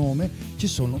mio nome ci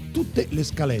sono tutte le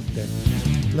scalette.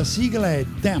 La sigla è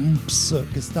DAMPS,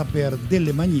 che sta per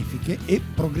Delle Magnifiche e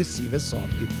Progressive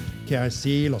Sorti, che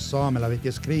sì, lo so, me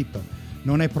l'avete scritto,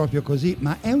 non è proprio così,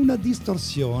 ma è una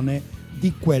distorsione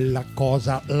di quella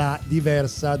cosa là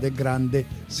diversa del grande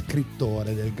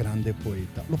scrittore, del grande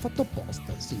poeta. L'ho fatto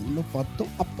apposta, sì, l'ho fatto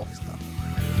apposta.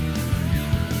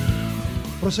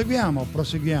 Proseguiamo,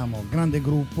 grande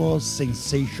gruppo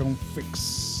Sensation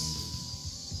Fix.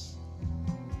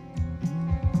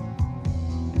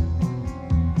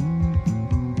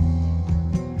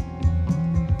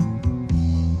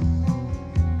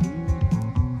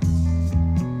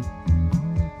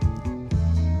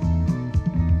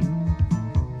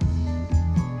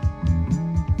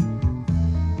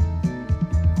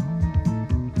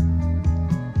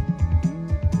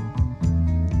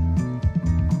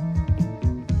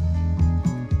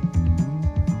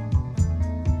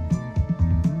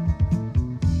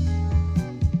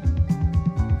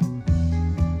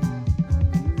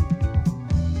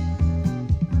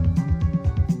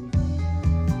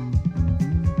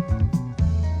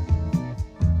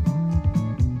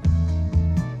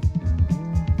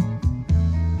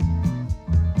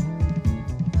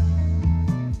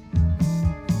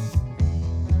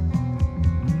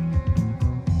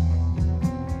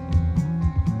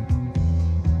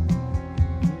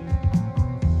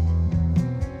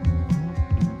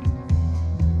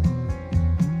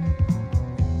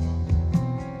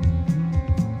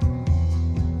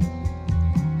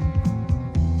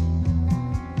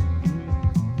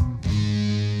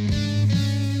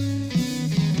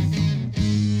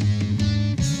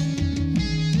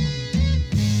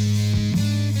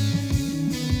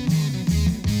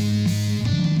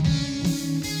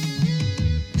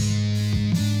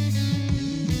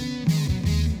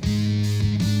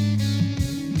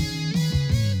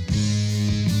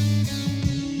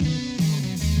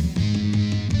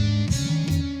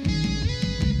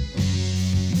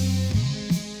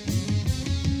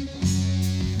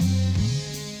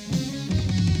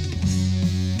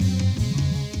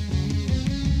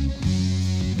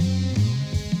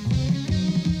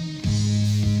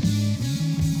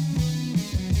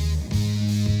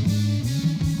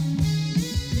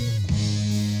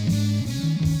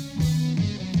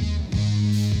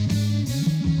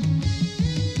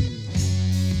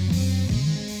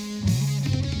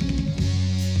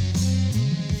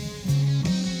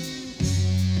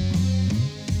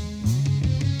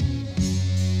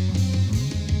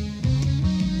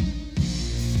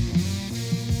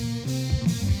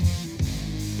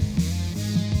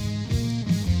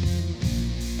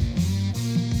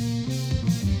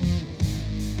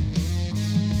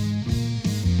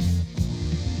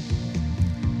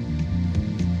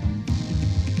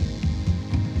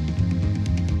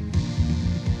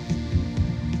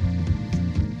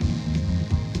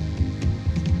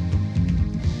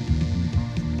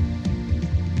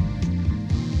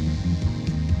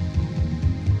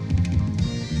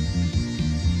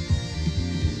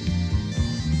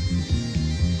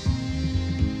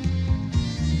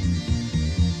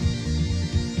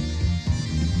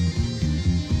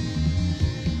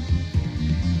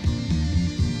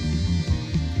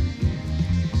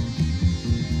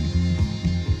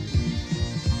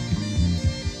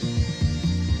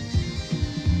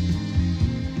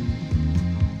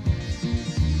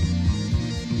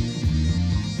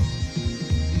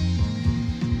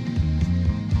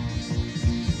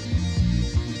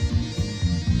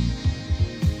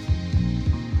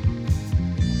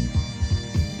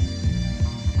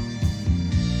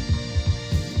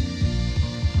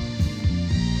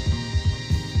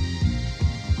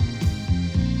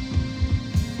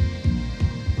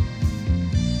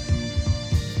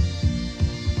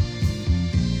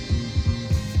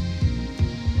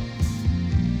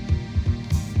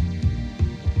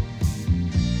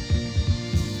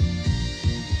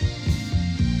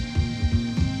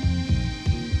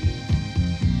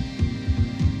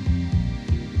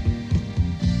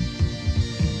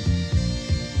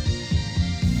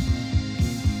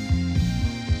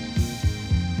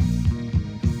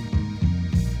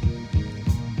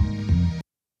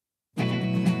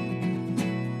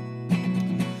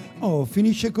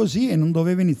 finisce così e non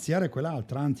doveva iniziare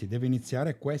quell'altra, anzi deve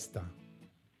iniziare questa.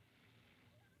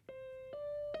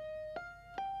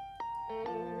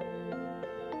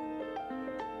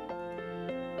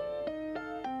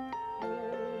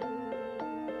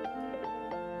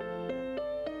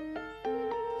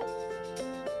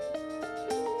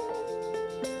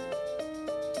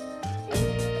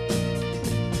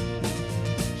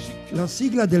 La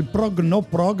sigla del prog no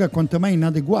prog quanto mai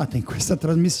inadeguata in questa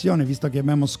trasmissione, visto che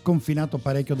abbiamo sconfinato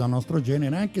parecchio dal nostro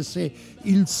genere, anche se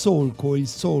il solco,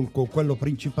 quello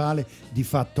principale, di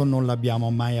fatto non l'abbiamo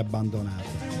mai abbandonato.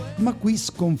 Ma qui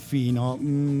sconfino,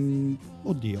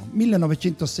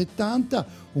 1970,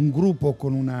 un gruppo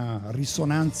con una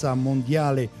risonanza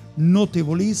mondiale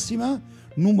notevolissima,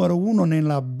 numero 1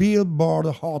 nella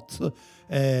Billboard Hot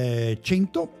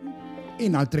 100,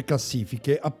 in altre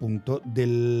classifiche appunto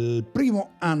del primo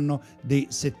anno dei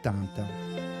 70.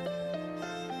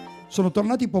 Sono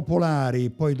tornati popolari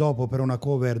poi dopo per una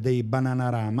cover dei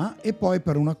Bananarama e poi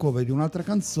per una cover di un'altra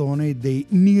canzone dei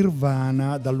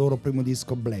Nirvana dal loro primo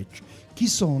disco Black. Chi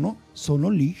sono?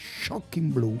 Sono gli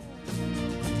Shocking Blue.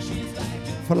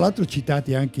 Fra l'altro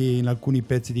citati anche in alcuni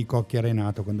pezzi di Cocchi e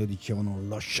Renato quando dicevano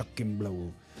lo Shocking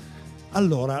Blue.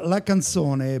 Allora, la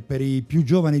canzone per i più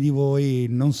giovani di voi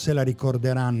non se la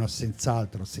ricorderanno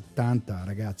senz'altro, 70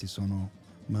 ragazzi sono,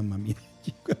 mamma mia,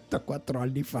 54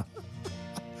 anni fa.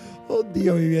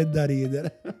 Oddio, mi viene da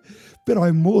ridere. Però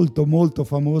è molto molto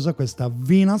famosa questa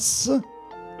Venus.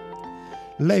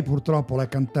 Lei purtroppo, la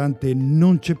cantante,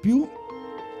 non c'è più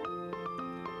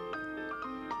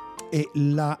e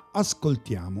la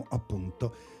ascoltiamo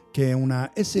appunto, che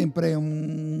è sempre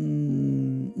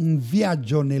un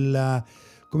viaggio nelle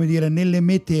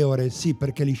meteore, sì,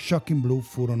 perché gli Shocking Blue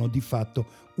furono di fatto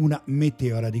una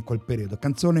meteora di quel periodo.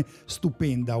 Canzone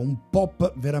stupenda, un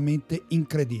pop veramente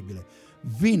incredibile.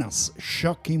 Venus,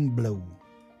 Shocking Blue.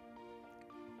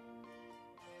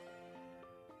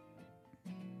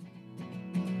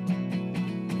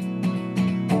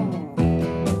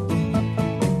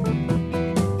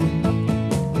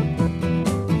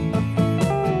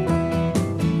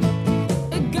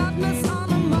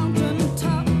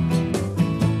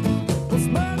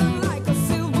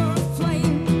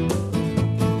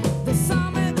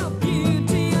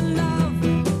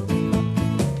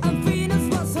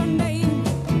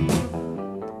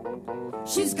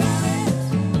 She's got it.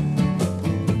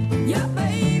 Yeah,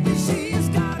 baby, she's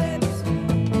got it.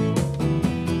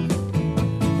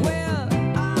 Well,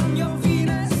 I'm your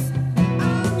Venus,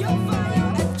 I'm your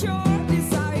fire at your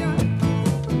desire.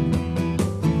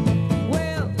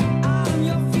 Well, I'm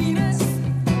your Venus,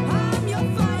 I'm your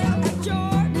fire at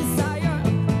your desire.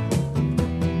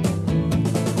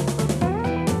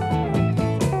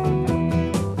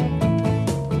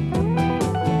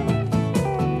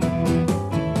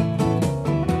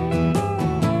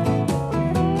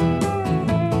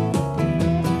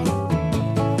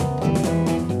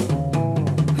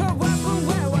 Her weapon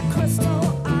wear were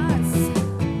crystal eyes,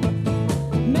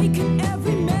 making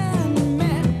every man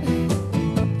mad.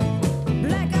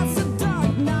 Black as the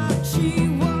dark night she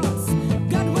was,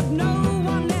 got what no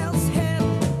one else had.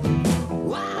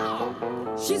 Wow,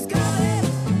 she's got it.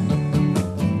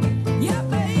 Yeah,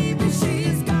 baby,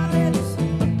 she's got it.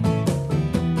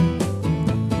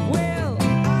 Well,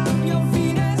 I'm your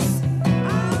Venus,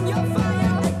 I'm your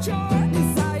fire at your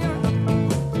desire.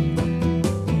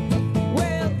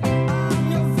 Well,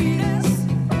 I'm your Venus,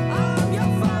 I'm your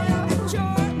fire at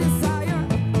your desire.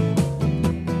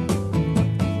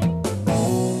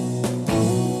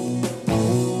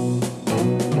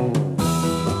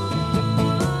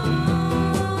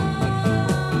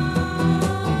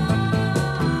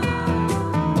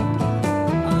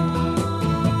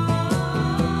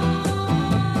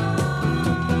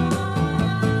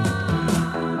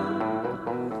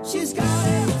 She's got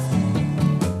it.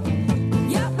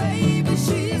 Yeah, baby,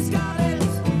 she's got it.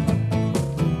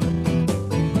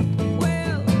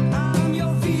 Well, I'm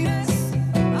your Venus,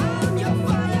 I'm your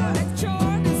fire at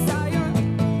your desire.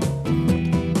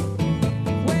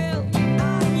 Well,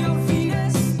 I'm your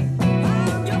Venus,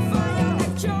 I'm your fire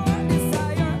at your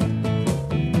desire.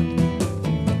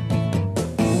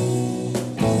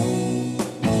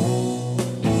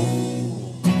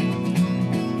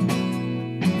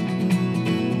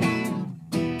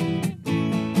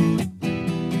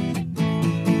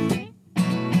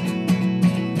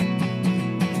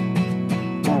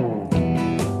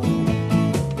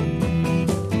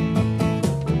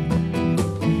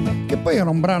 poi era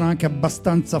un brano anche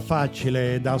abbastanza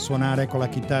facile da suonare con la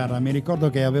chitarra. Mi ricordo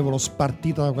che avevo lo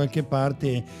spartito da qualche parte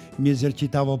e mi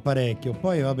esercitavo parecchio.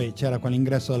 Poi vabbè, c'era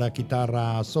quell'ingresso della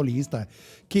chitarra solista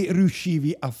che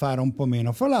riuscivi a fare un po'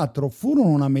 meno. Fra l'altro furono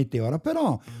una meteora,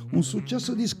 però un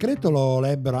successo discreto lo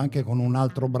ebbero anche con un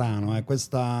altro brano,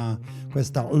 questa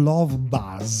Love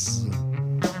Buzz.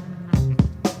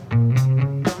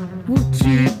 Would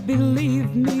you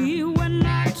believe me when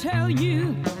I tell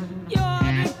you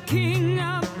you're the king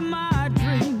of my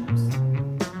dreams?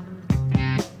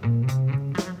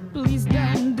 Please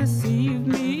don't deceive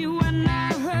me when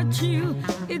I hurt you.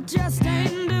 It just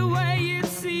ain't the way it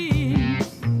seems.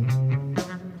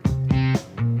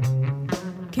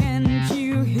 Can't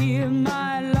you hear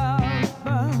my love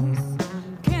buzz?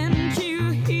 Can't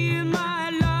you hear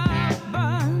my love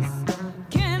buzz?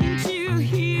 Can't you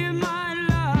hear my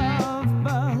love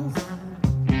buzz?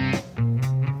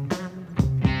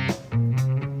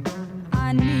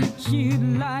 I need you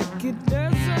like a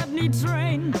desert needs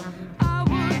rain. I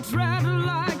would rather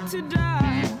like to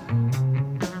die.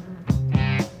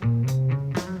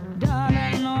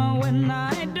 Darling, oh, when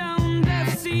I don't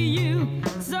see you,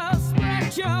 so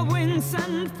spread your wings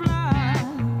and fly.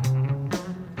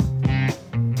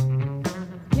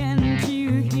 Can't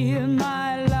you hear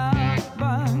my love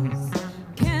buzz?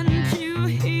 Can't you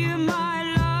hear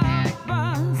my love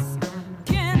buzz?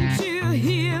 Can't you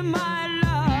hear my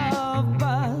love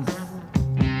buzz?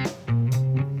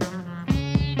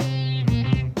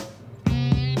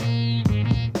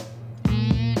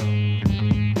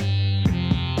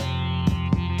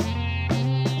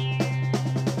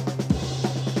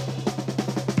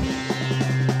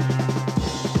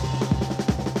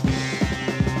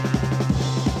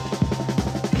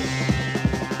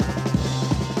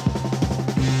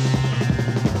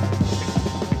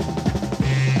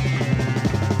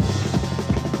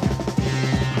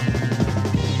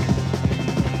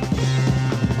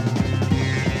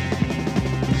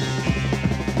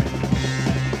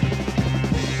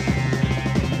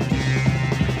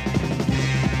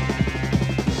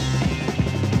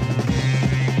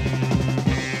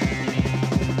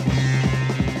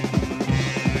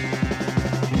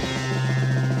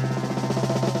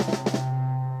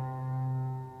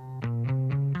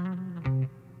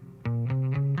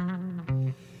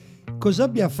 Cosa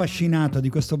abbia affascinato di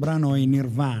questo brano in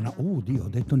Nirvana? Dio, ho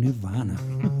detto Nirvana.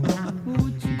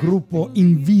 Gruppo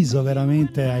inviso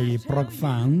veramente ai prog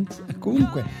fan.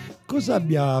 Comunque, cosa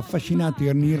abbia affascinato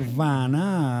in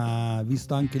Nirvana,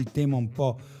 visto anche il tema un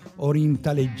po'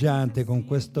 orientaleggiante con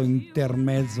questo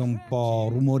intermezzo un po'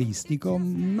 rumoristico?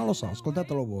 Non lo so,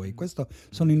 ascoltatelo voi. Questo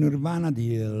sono i Nirvana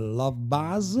di Love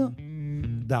Buzz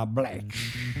da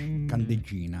Black,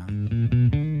 candeggina.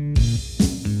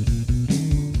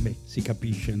 Beh, si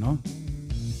capisce, no?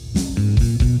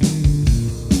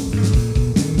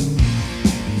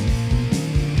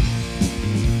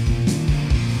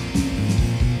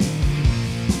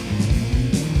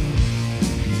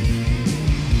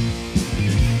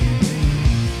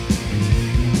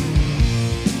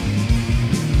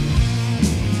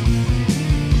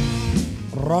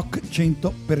 Rock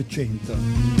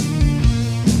 100%.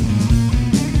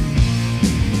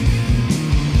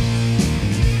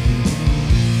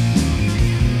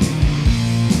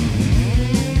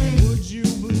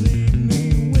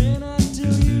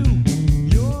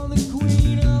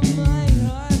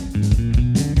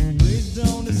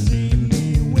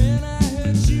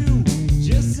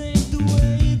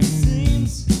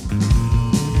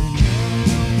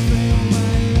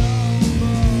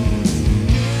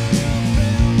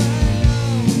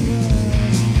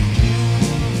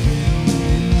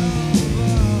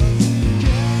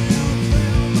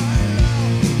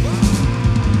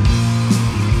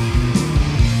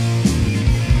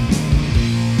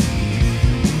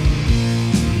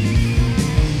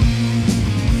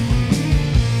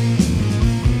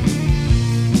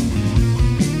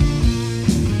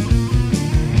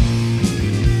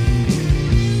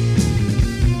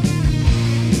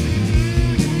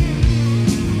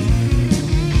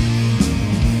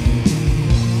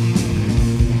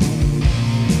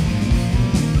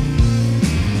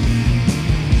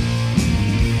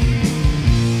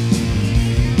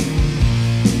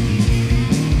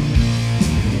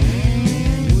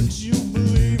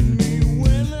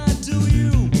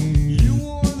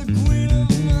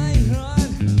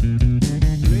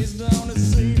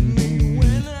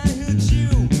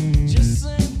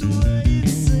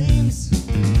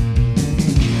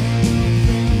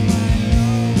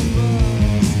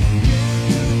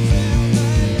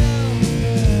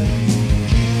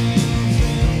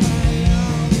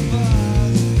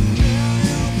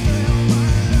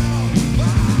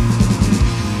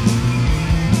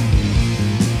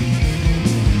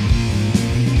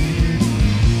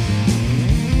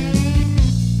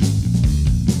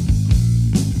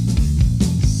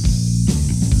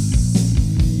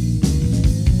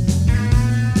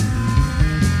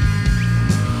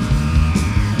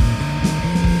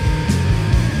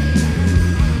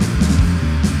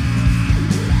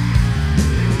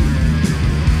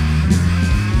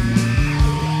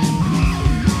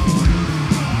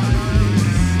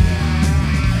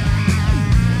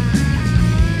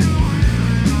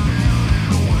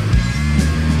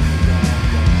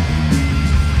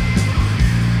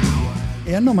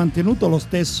 hanno mantenuto lo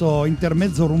stesso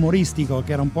intermezzo rumoristico,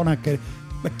 che era un po' una...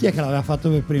 Ma chi è che l'aveva fatto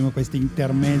per primo questi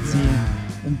intermezzi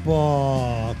un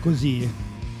po' così?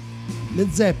 Le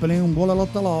Zeppelin, un buona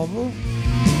lotta love?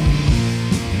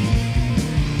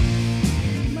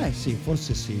 Beh sì,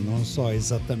 forse sì, non so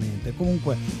esattamente.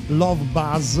 Comunque Love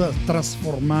Buzz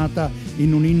trasformata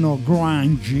in un inno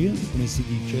grunge, come si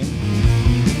dice,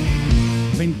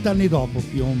 20 anni dopo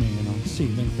più o meno. Sì,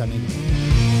 20 anni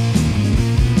dopo.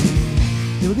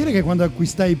 Devo dire che quando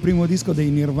acquistai il primo disco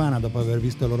dei Nirvana, dopo aver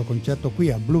visto il loro concerto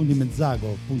qui a Bloom di Mezzago,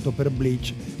 appunto per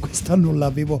Bleach, questa non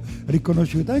l'avevo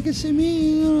riconosciuta, anche se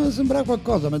mi sembrava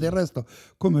qualcosa, ma del resto,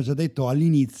 come ho già detto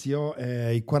all'inizio,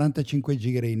 i 45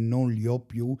 giri non li ho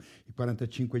più, i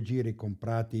 45 giri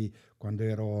comprati quando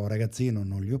ero ragazzino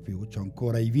non li ho più, c'ho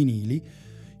ancora i vinili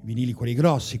quelli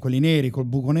grossi, quelli neri col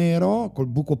buco nero, col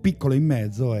buco piccolo in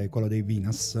mezzo, e quello dei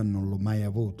Venus non l'ho mai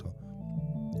avuto.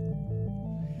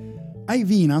 Ai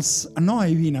Venus,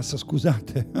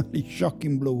 scusate, il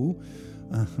Shocking Blue,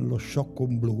 lo Shock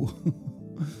Blue,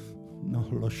 no,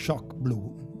 lo Shock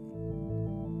Blue.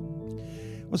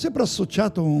 Ho sempre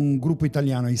associato un gruppo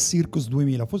italiano, i Circus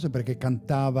 2000, forse perché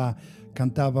cantava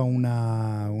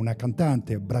una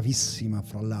cantante bravissima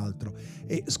fra l'altro,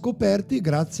 e scoperti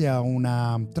grazie a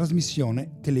una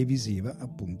trasmissione televisiva,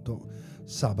 appunto,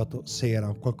 sabato sera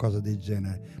o qualcosa del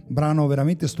genere. Brano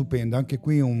veramente stupendo, anche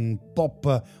qui un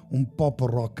pop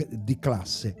rock di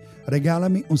classe.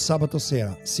 Regalami un sabato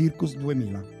sera, Circus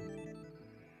 2000.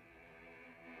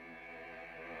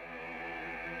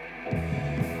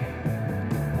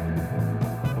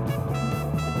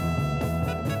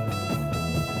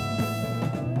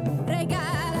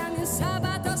 Regalami un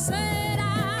sabato sera,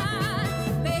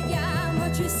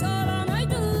 vediamoci solo noi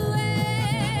due,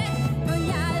 con gli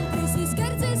altri si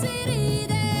scherza e si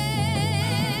ride,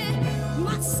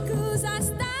 ma scusa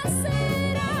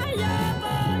stasera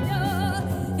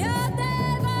io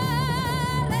devo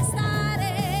restare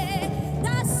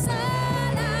da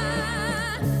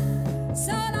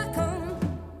sola con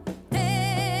te,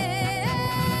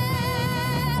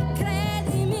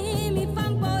 credimi mi fa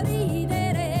un po'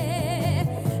 ridere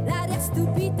l'aria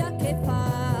stupida che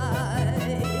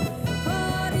fai,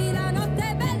 fuori la notte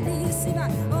è bellissima,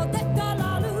 ho detto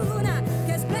alla luna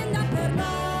che splenda per noi,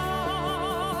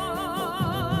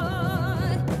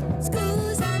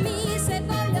 scusami se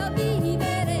voglio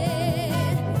vivere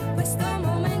questo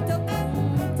momento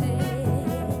con te,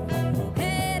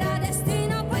 era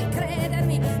destino, puoi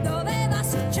credermi, doveva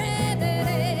succedere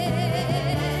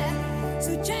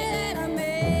a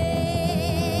me.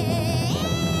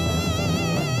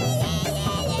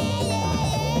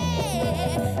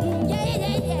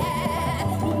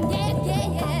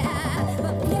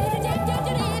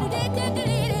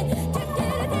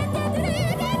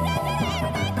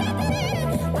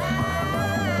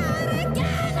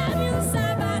 Regalami un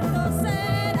sabato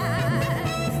sera,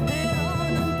 però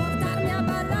non portarmi a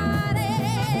ballare,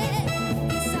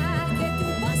 chissà che tu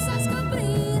possa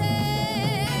scoprire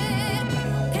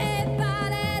che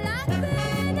vale la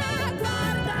pena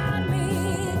guardarmi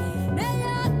negli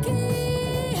occhi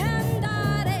e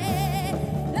andare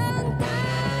lontano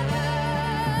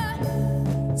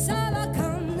solo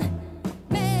con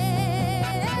me,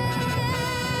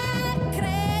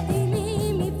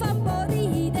 credimi mi fa un po'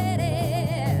 ridere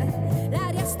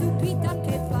l'aria stupida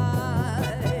che fai,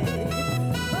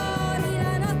 fuori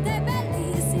la notte è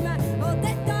bellissima, ho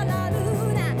detto alla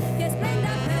luna che splenda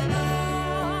per noi,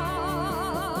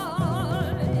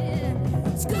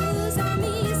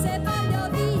 scusami se voglio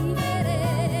vivere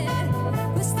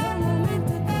questo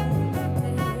momento con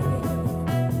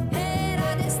te,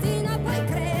 era destino, puoi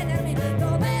credermi,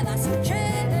 doveva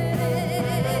succedere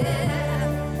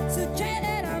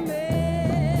a me.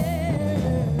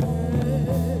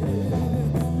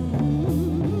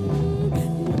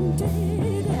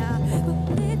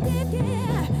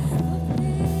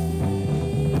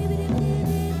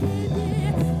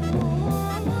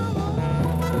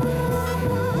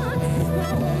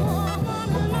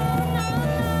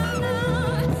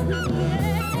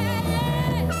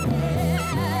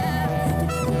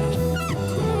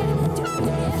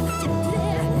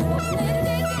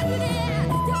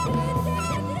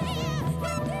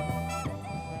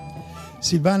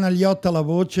 Silvana Liotta alla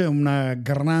voce, una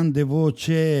grande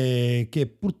voce che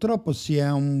purtroppo si è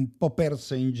un po'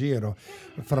 persa in giro.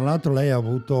 Fra l'altro lei ha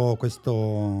avuto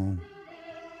questo...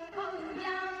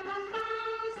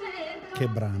 Che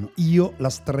brano, Io la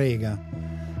strega,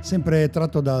 sempre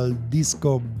tratto dal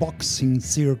disco Boxing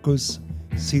Circus,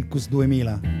 Circus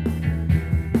 2000.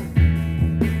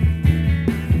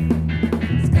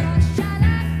 Scroscia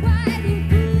l'acqua ed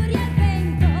infuria il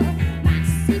vento, ma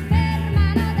si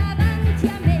ferma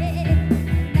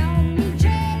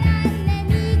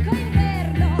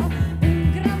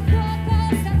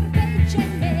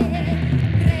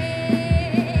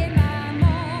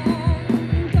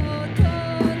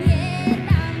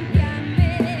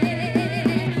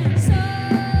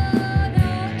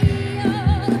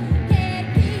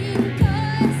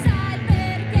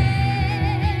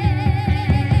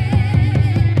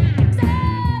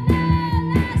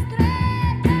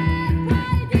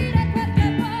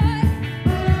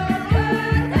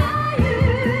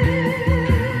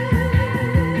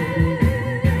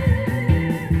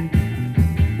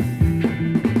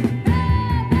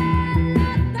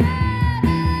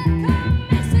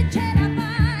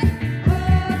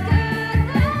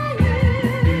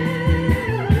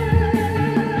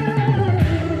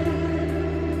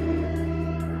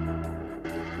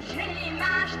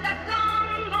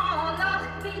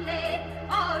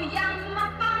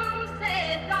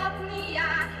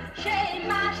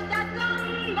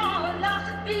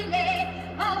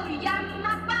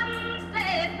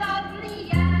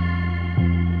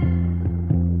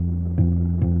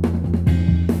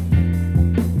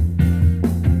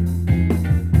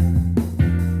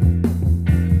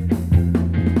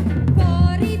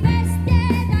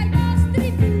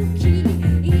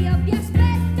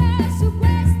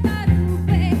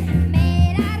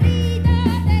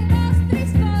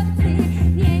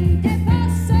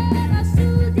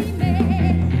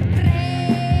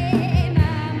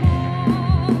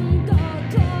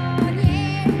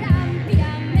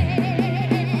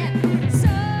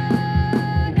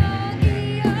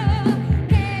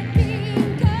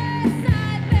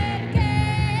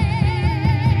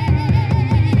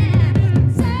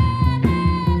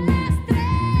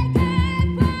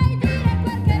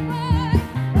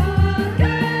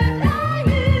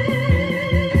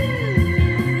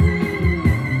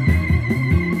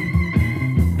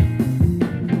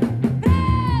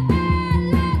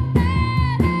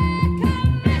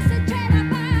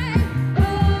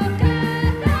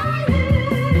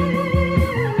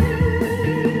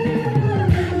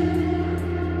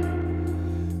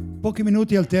pochi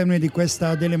minuti al termine di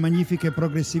questa Delle Magnifiche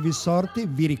Progressive Sorti,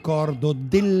 vi ricordo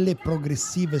delle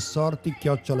progressive sorti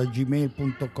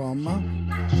 @gmail.com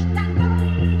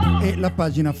e la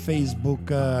pagina Facebook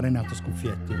Renato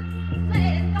Scuffietti.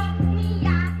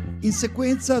 In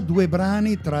sequenza 2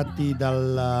 brani tratti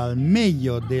dal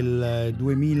meglio del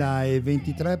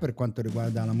 2023 per quanto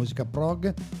riguarda la musica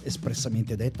prog,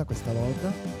 espressamente detta questa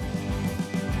volta.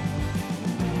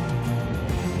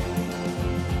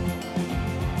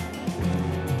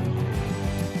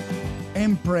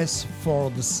 Empress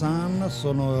for the Sun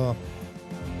sono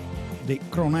The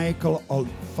Chronicle of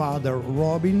Father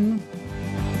Robin.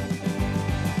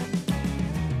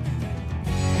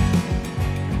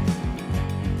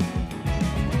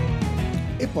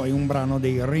 E poi un brano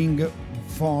dei Ring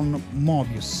von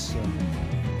Mobius.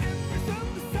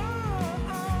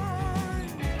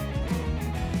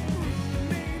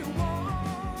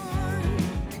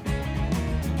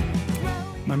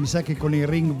 Ma mi sa che con i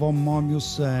Ring von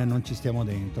Mobius non ci stiamo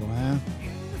dentro,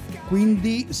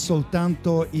 Quindi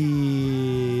soltanto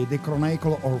i The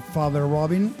Chronicle of Father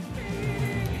Robin,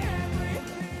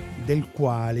 dei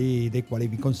quali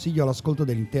vi consiglio l'ascolto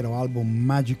dell'intero album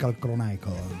Magical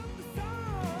Chronicle.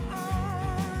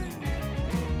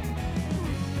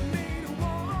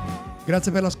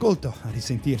 Grazie per l'ascolto, a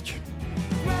risentirci.